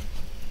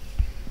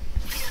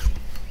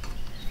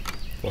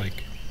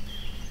 Like,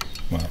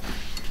 well,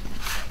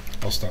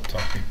 I'll stop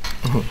talking.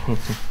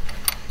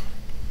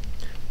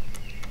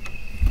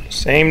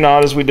 Same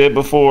knot as we did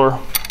before.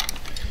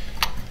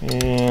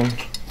 And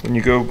when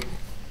you go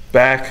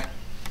back,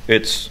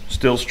 it's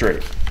still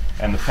straight.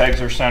 And the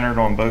pegs are centered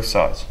on both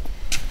sides.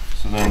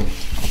 So then we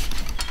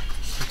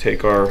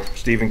take our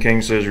Stephen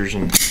King scissors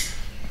and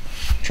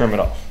trim it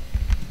off.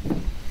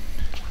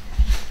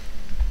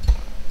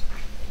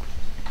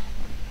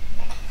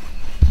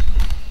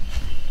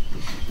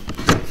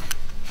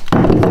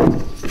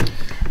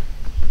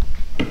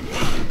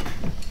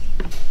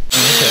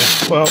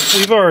 Well,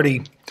 we've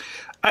already,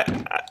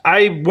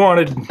 I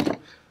wanted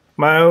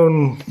my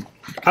own,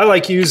 I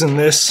like using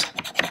this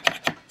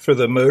for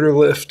the motor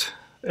lift,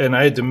 and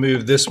I had to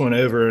move this one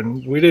over,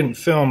 and we didn't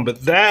film,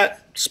 but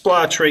that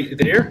splotch right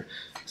there,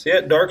 see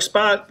that dark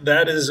spot?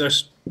 That is a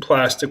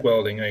plastic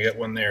welding. I got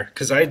one there,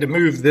 because I had to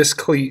move this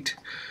cleat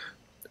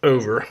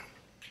over.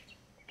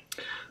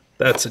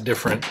 That's a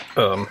different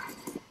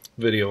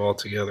video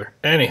altogether.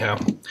 Anyhow,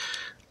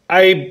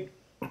 I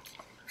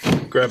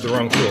grabbed the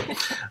wrong tool.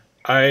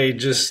 I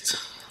just...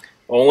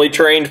 Only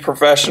trained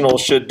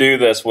professionals should do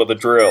this with a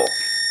drill.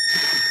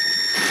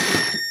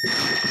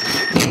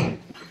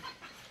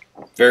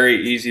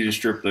 Very easy to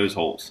strip those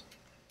holes.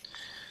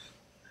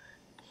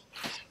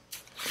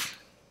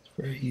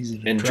 Very easy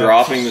to and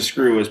dropping the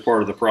screw is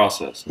part of the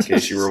process, in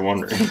case you were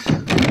wondering.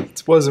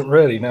 It wasn't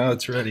ready. Now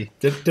it's ready.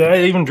 Did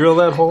I even drill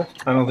that hole?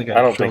 I don't think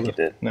I don't think you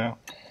did. No.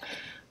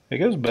 It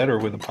goes better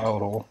with a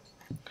pilot hole.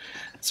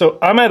 So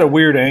I'm at a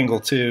weird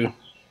angle too.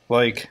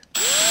 Like,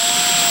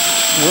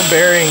 we're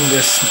burying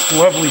this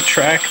lovely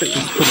track that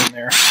we put in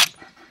there.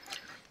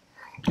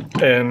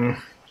 And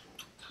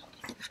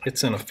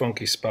it's in a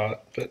funky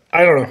spot. But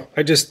I don't know.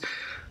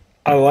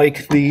 I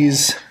like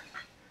these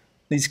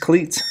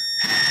cleats.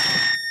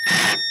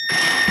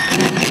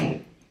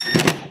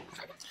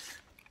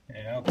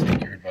 Yeah, I'll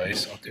take your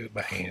advice. I'll do it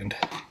by hand.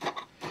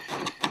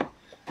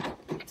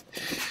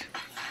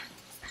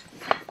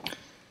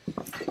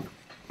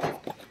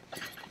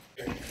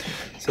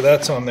 So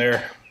that's on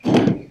there.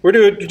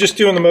 We're just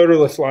doing the motor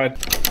lift line.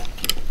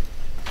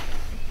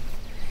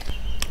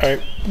 All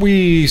right,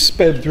 we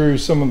sped through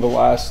some of the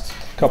last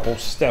couple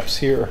steps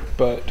here,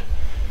 but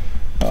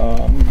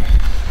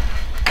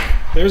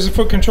there's the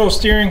foot control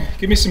steering.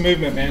 Give me some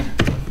movement, man.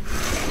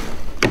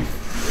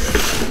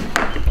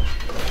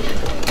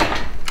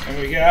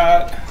 And we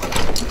got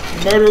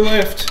motor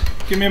lift.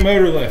 Give me a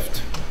motor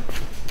lift.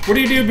 What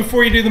do you do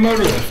before you do the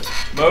motor lift?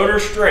 Motor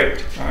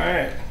straight. All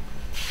right.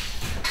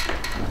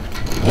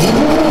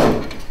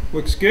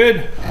 Looks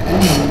good.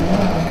 And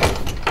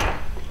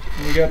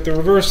we got the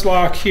reverse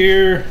lock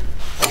here.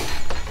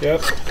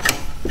 Yep.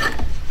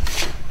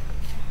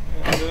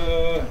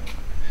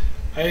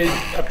 And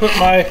I put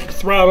my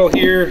throttle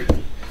here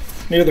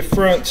near the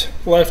front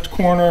left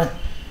corner.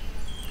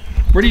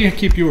 Where do you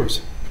keep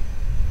yours?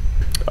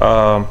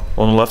 On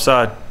the left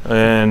side.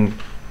 And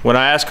when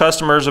I ask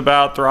customers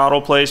about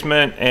throttle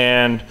placement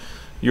and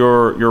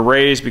your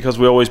raise, because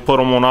we always put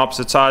them on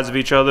opposite sides of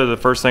each other, the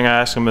first thing I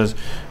ask them is,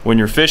 when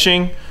you're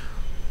fishing,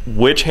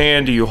 which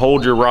hand do you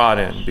hold your rod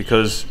in?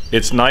 Because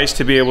it's nice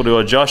to be able to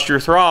adjust your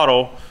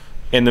throttle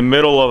in the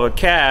middle of a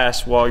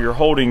cast while you're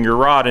holding your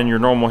rod in your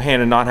normal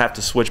hand and not have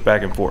to switch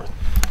back and forth.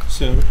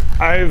 So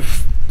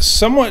I've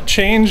somewhat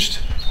changed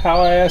how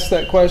I ask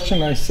that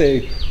question. I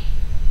say,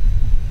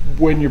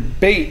 when your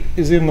bait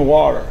is in the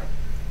water,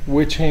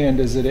 which hand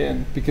is it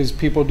in? Because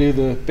people do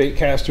the bait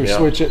caster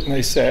switch it and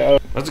they say, oh.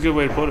 That's a good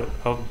way to put it.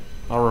 I'll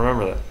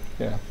remember that.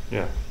 Yeah.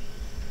 Yeah.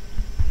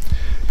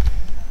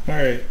 All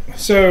right,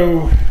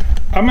 so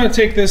I'm going to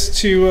take this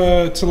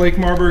to Lake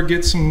Marburg,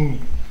 get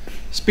some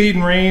speed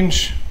and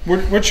range.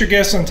 What's your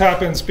guess on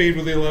top end speed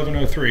with the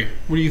 1103?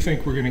 What do you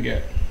think we're going to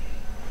get?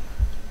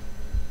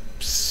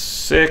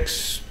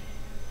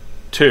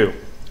 6.2. I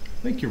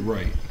think you're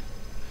right.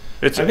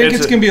 I think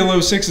it's going to be a low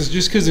sixes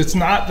just because it's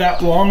not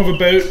that long of a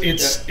boat.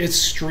 It's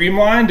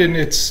streamlined and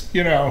it's,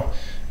 you know,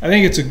 I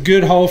think it's a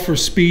good hull for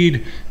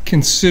speed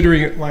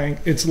considering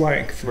its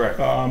length.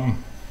 Right.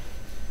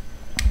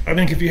 I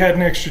think if you had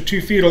an extra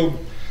 2 feet of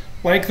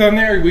length on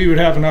there, we would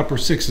have an upper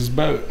sixes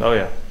boat. Oh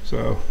yeah.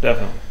 So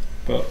definitely.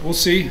 But we'll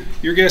see.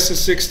 Your guess is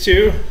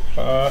 6.2.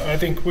 I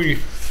think we,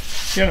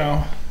 you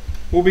know,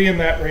 we'll be in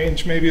that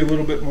range, maybe a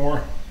little bit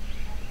more.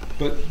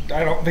 But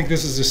I don't think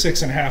this is a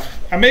 6.5.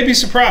 I may be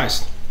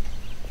surprised.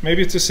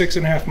 Maybe it's a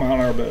 6.5 mile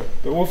an hour boat,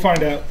 but we'll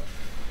find out.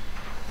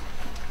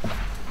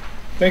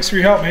 Thanks for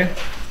your help, man.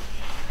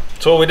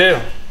 That's what we do.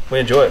 We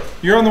enjoy it.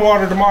 You're on the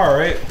water tomorrow,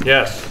 right?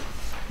 Yes.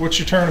 What's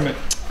your tournament?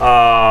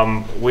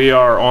 We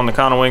are on the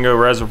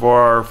Conowingo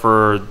Reservoir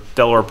for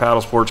Delaware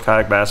Paddle Sports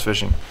Kayak Bass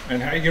Fishing.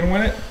 And how you gonna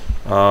win it?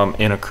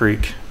 In a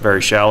creek,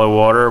 very shallow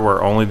water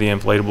where only the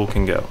inflatable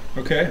can go.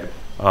 Okay.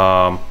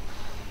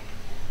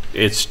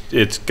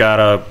 It's got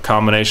a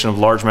combination of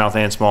largemouth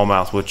and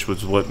smallmouth, which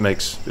was what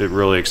makes it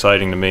really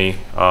exciting to me.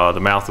 The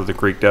mouth of the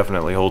creek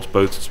definitely holds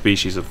both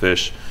species of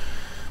fish.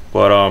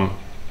 But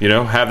you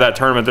know, have that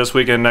tournament this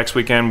weekend, next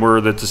weekend.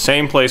 We're at the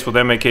same place with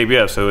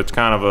MAKBF, so it's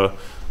kind of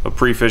a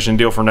pre-fishing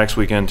deal for next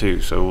weekend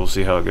too. So we'll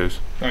see how it goes.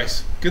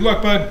 Nice. Good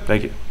luck, bud.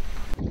 Thank you.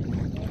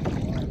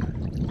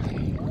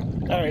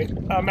 All right,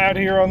 I'm out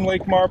here on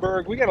Lake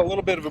Marburg. We got a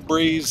little bit of a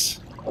breeze.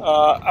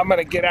 I'm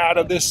gonna get out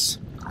of this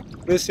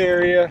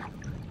area,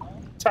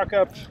 tuck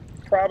up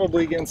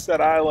probably against that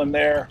island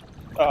there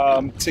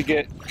to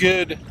get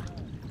good,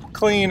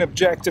 clean,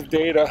 objective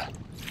data.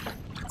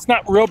 It's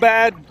not real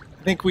bad.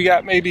 I think we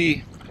got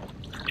maybe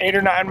 8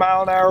 or 9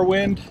 mile an hour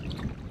wind,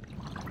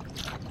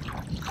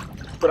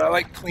 but I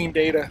like clean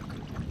data.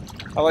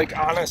 I like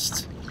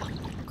honest,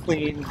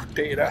 clean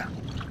data.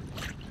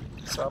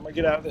 So I'm gonna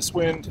get out of this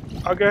wind.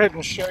 I'll go ahead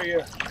and show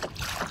you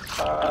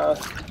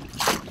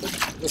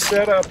the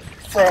setup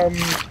from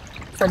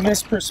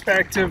this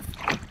perspective.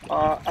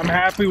 I'm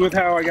happy with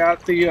how I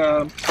got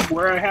the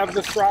where I have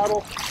the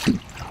throttle.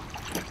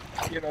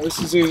 You know, this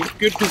is a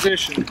good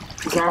position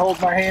because I hold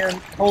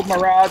my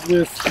rod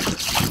with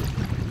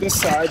this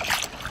side,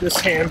 this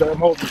hand I'm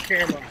holding the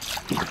camera.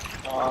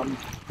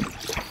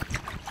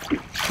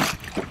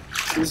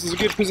 This is a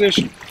good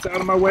position. It's out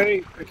of my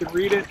way. I can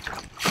read it.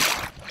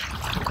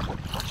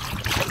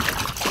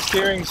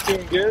 Steering's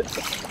doing good.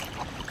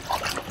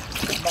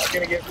 I'm not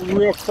going to get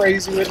real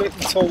crazy with it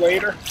until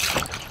later,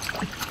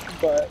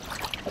 but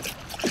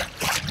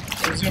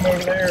we'll zoom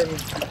over there and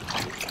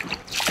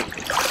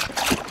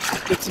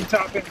get some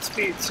top end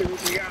speed, see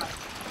what we got.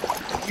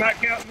 I'm not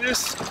counting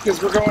this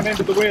because we're going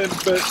into the wind,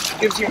 but it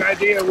gives you an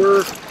idea.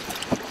 We're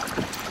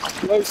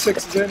low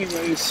 6s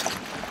anyways,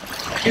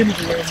 into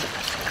the wind.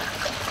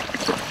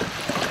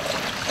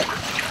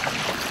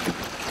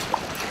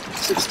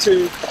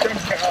 6'2", gonna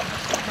count,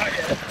 not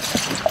yet.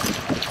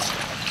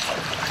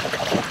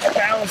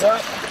 Balance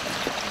up.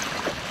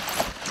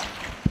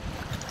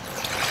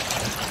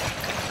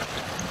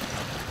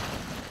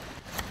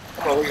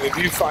 I'm gonna look at the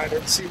viewfinder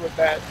and see what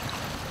that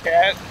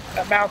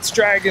mount's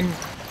dragging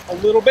a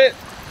little bit,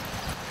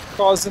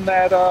 causing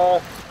that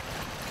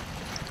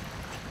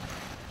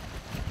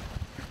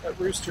that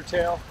rooster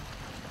tail.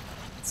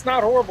 It's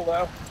not horrible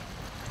though.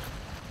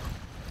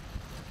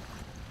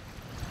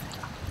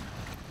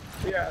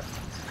 Yeah,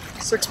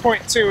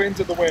 6.2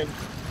 into the wind.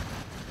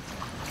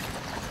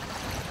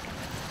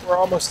 We're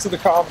almost to the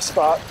calm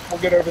spot. We'll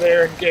get over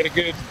there and get a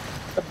good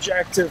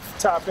objective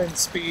top end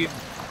speed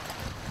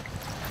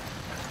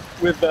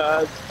with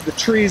the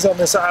trees on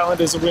this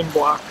island as a wind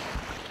block.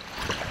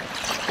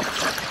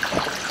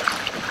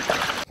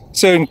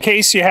 So in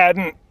case you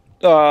hadn't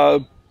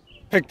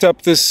picked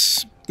up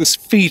this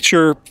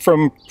feature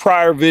from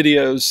prior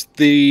videos,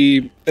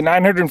 the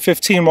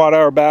 915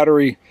 watt-hour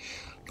battery,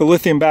 the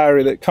lithium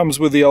battery that comes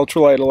with the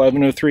Ultralight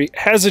 1103,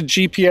 has a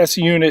GPS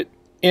unit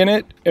in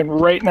it,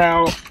 and right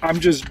now I'm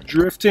just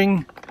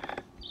drifting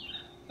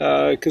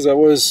because I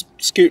was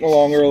scooting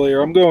along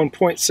earlier. I'm going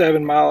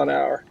 0.7 mile an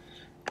hour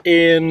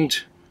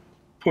and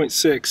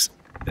 0.6,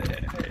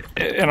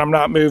 and I'm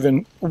not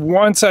moving.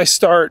 Once I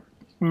start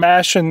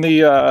mashing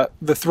the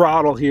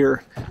throttle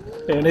here,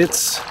 and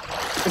it's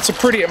a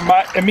pretty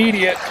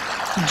immediate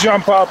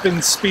jump up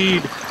in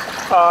speed.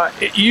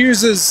 It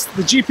uses,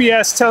 the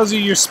GPS tells you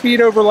your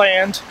speed over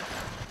land,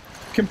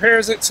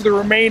 compares it to the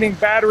remaining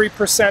battery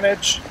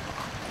percentage,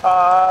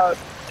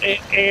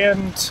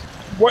 and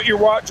what your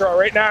watt draw.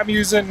 Right now I'm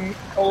using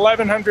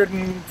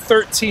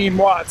 1113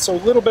 watts, so a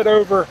little bit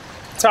over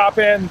top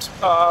end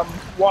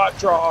watt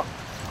draw.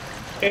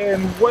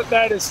 And what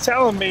that is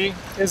telling me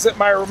is that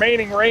my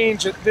remaining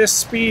range at this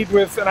speed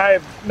with, and I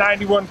have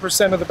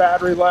 91% of the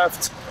battery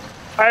left,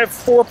 I have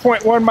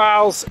 4.1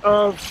 miles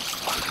of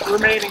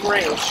remaining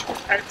range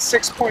at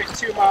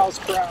 6.2 miles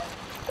per hour.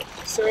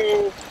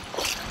 So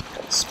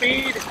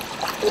speed,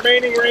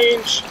 remaining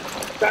range,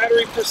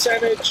 battery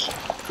percentage,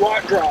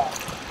 watt draw.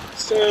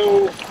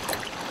 So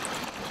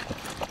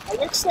it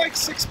looks like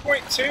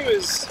 6.2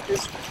 is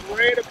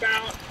right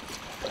about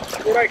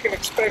what I can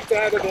expect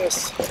out of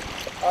this.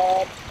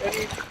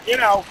 And you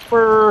know,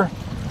 for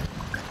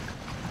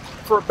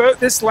a boat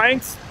this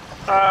length,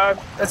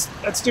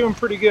 that's doing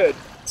pretty good.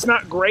 It's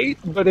not great,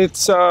 but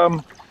it's I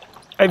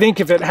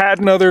think if it had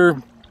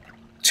another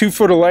 2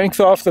 foot of length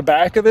off the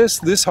back of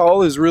this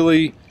hull is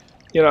really,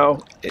 you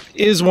know, it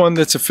is one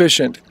that's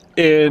efficient.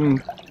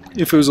 And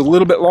if it was a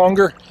little bit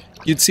longer,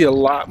 you'd see a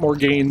lot more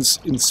gains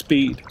in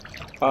speed.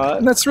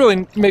 And that's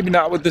really maybe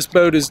not what this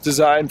boat is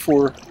designed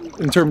for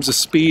in terms of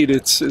speed.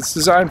 It's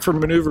designed for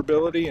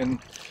maneuverability and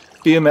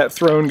being that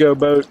throw and go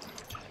boat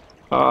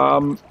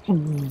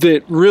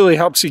that really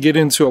helps you get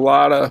into a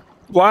lot of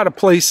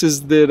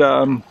places that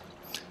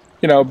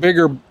you know,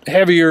 bigger,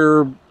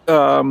 heavier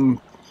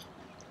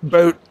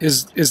boat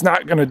is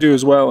not going to do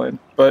as well in.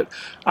 But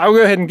I'll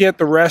go ahead and get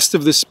the rest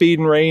of the speed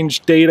and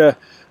range data,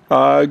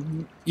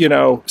 you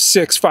know,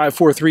 6, 5,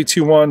 4, 3,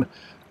 2, 1.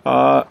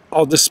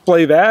 I'll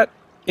display that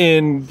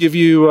and give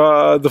you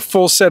the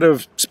full set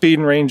of speed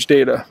and range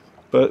data.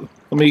 But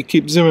let me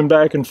keep zooming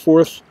back and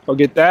forth. I'll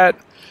get that.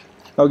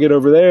 I'll get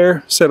over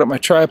there, set up my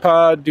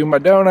tripod, do my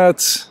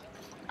donuts.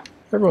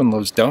 Everyone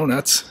loves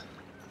donuts.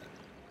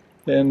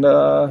 And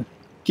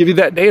give you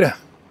that data.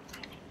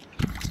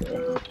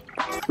 So,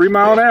 3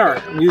 miles an hour.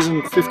 I'm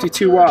using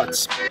 52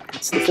 watts.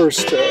 It's the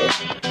first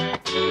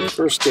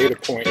data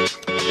point.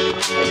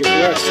 I'll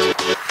get the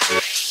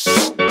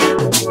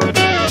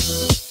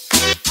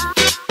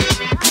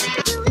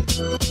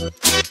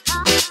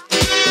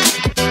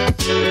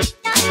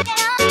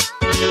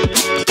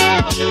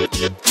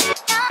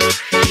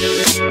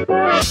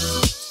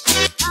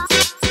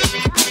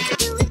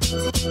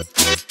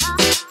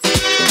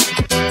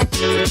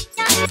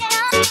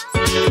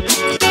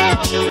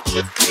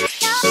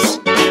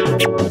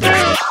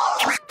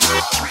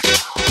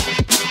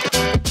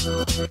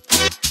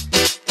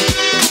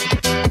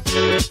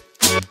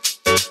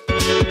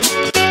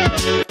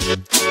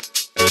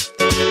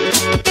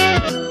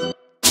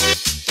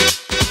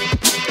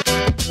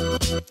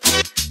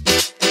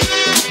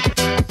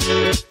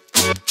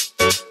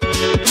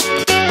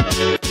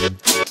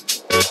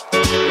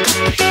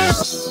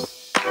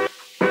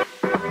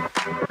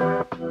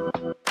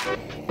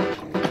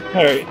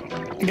All right,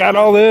 got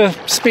all the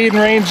speed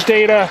and range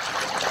data,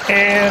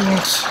 and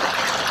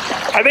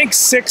I think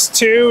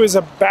 6.2 is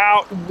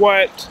about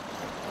what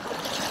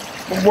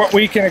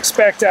we can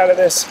expect out of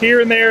this.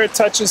 Here and there it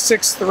touches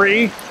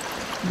 6.3,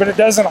 but it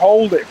doesn't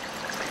hold it.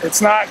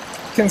 It's not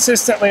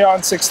consistently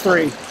on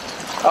 6.3.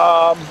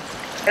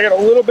 I got a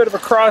little bit of a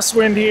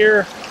crosswind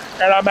here,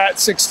 and I'm at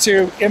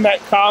 6.2. In that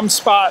calm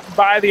spot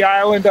by the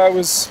island, I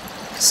was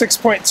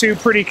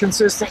 6.2 pretty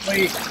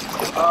consistently.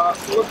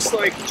 Looks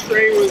like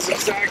Trey was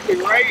exactly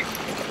right.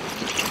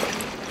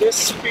 This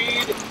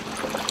speed,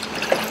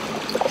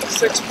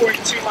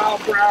 6.2 mile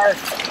per hour,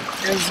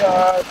 is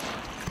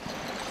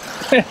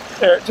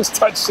there. It just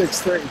touched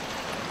 6.3.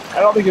 I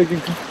don't think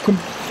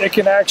it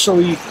can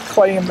actually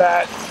claim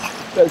that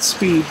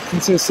speed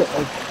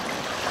consistently.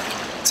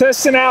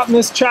 Testing out in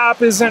this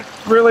chop isn't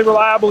really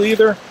reliable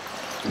either.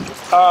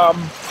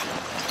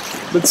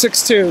 But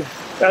 6.2,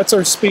 that's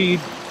our speed.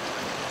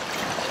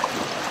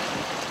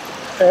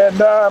 And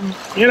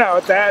you know,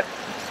 at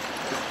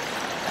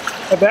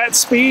that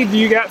speed,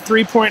 you got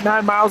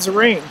 3.9 miles of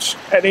range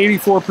at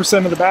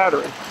 84% of the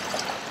battery.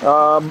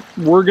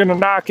 We're gonna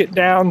knock it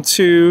down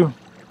to,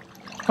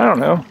 I don't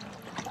know,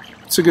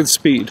 it's a good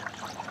speed.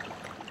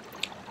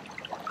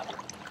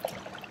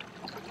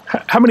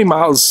 How many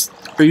miles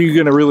are you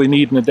gonna really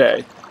need in a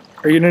day?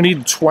 Are you gonna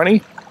need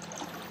 20?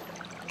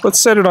 Let's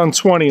set it on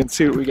 20 and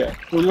see what we get.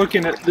 We're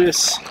looking at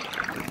this,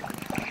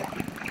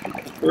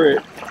 we're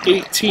at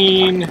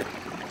 18.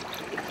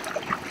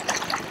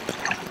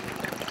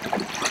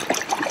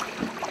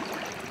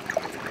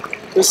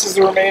 This is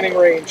the remaining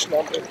range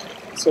number.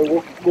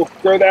 So we'll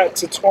grow that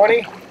to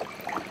 20.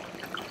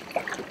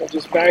 I'll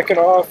just back it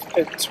off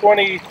at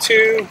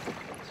 22.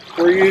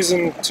 We're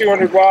using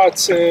 200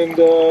 watts and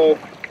there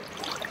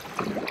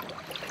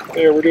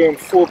we're doing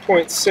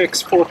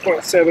 4.6,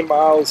 4.7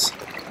 miles.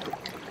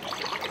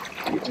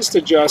 You just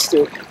adjust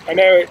it. I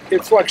know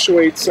it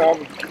fluctuates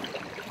some,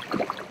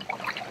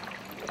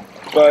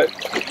 but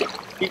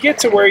you get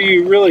to where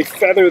you really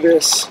feather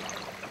this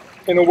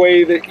in a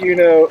way that you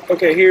know,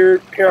 okay,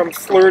 here I'm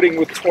flirting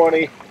with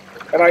 20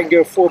 and I can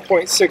go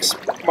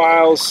 4.6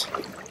 miles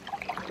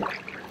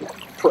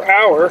per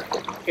hour,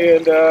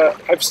 and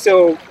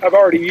I've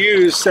already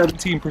used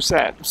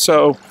 17%.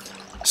 So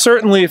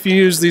certainly if you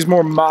use these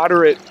more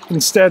moderate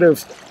instead of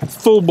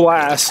full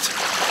blast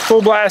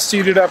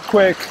you'd it up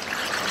quick.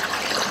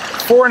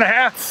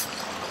 4.5,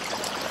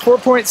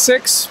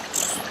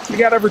 4.6, you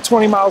got over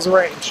 20 miles of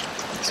range.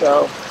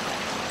 So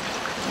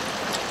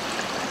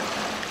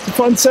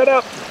fun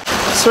setup.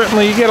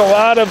 Certainly you get a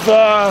lot of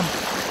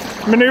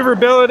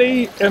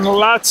maneuverability and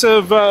lots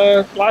of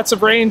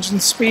range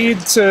and speed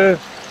to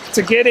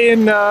get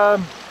in,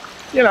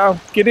 you know,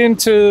 get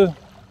into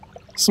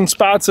some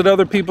spots that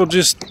other people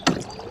just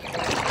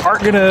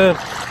aren't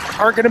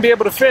gonna be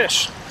able to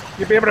fish.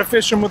 You'll be able to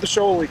fish them with the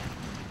Shoalie.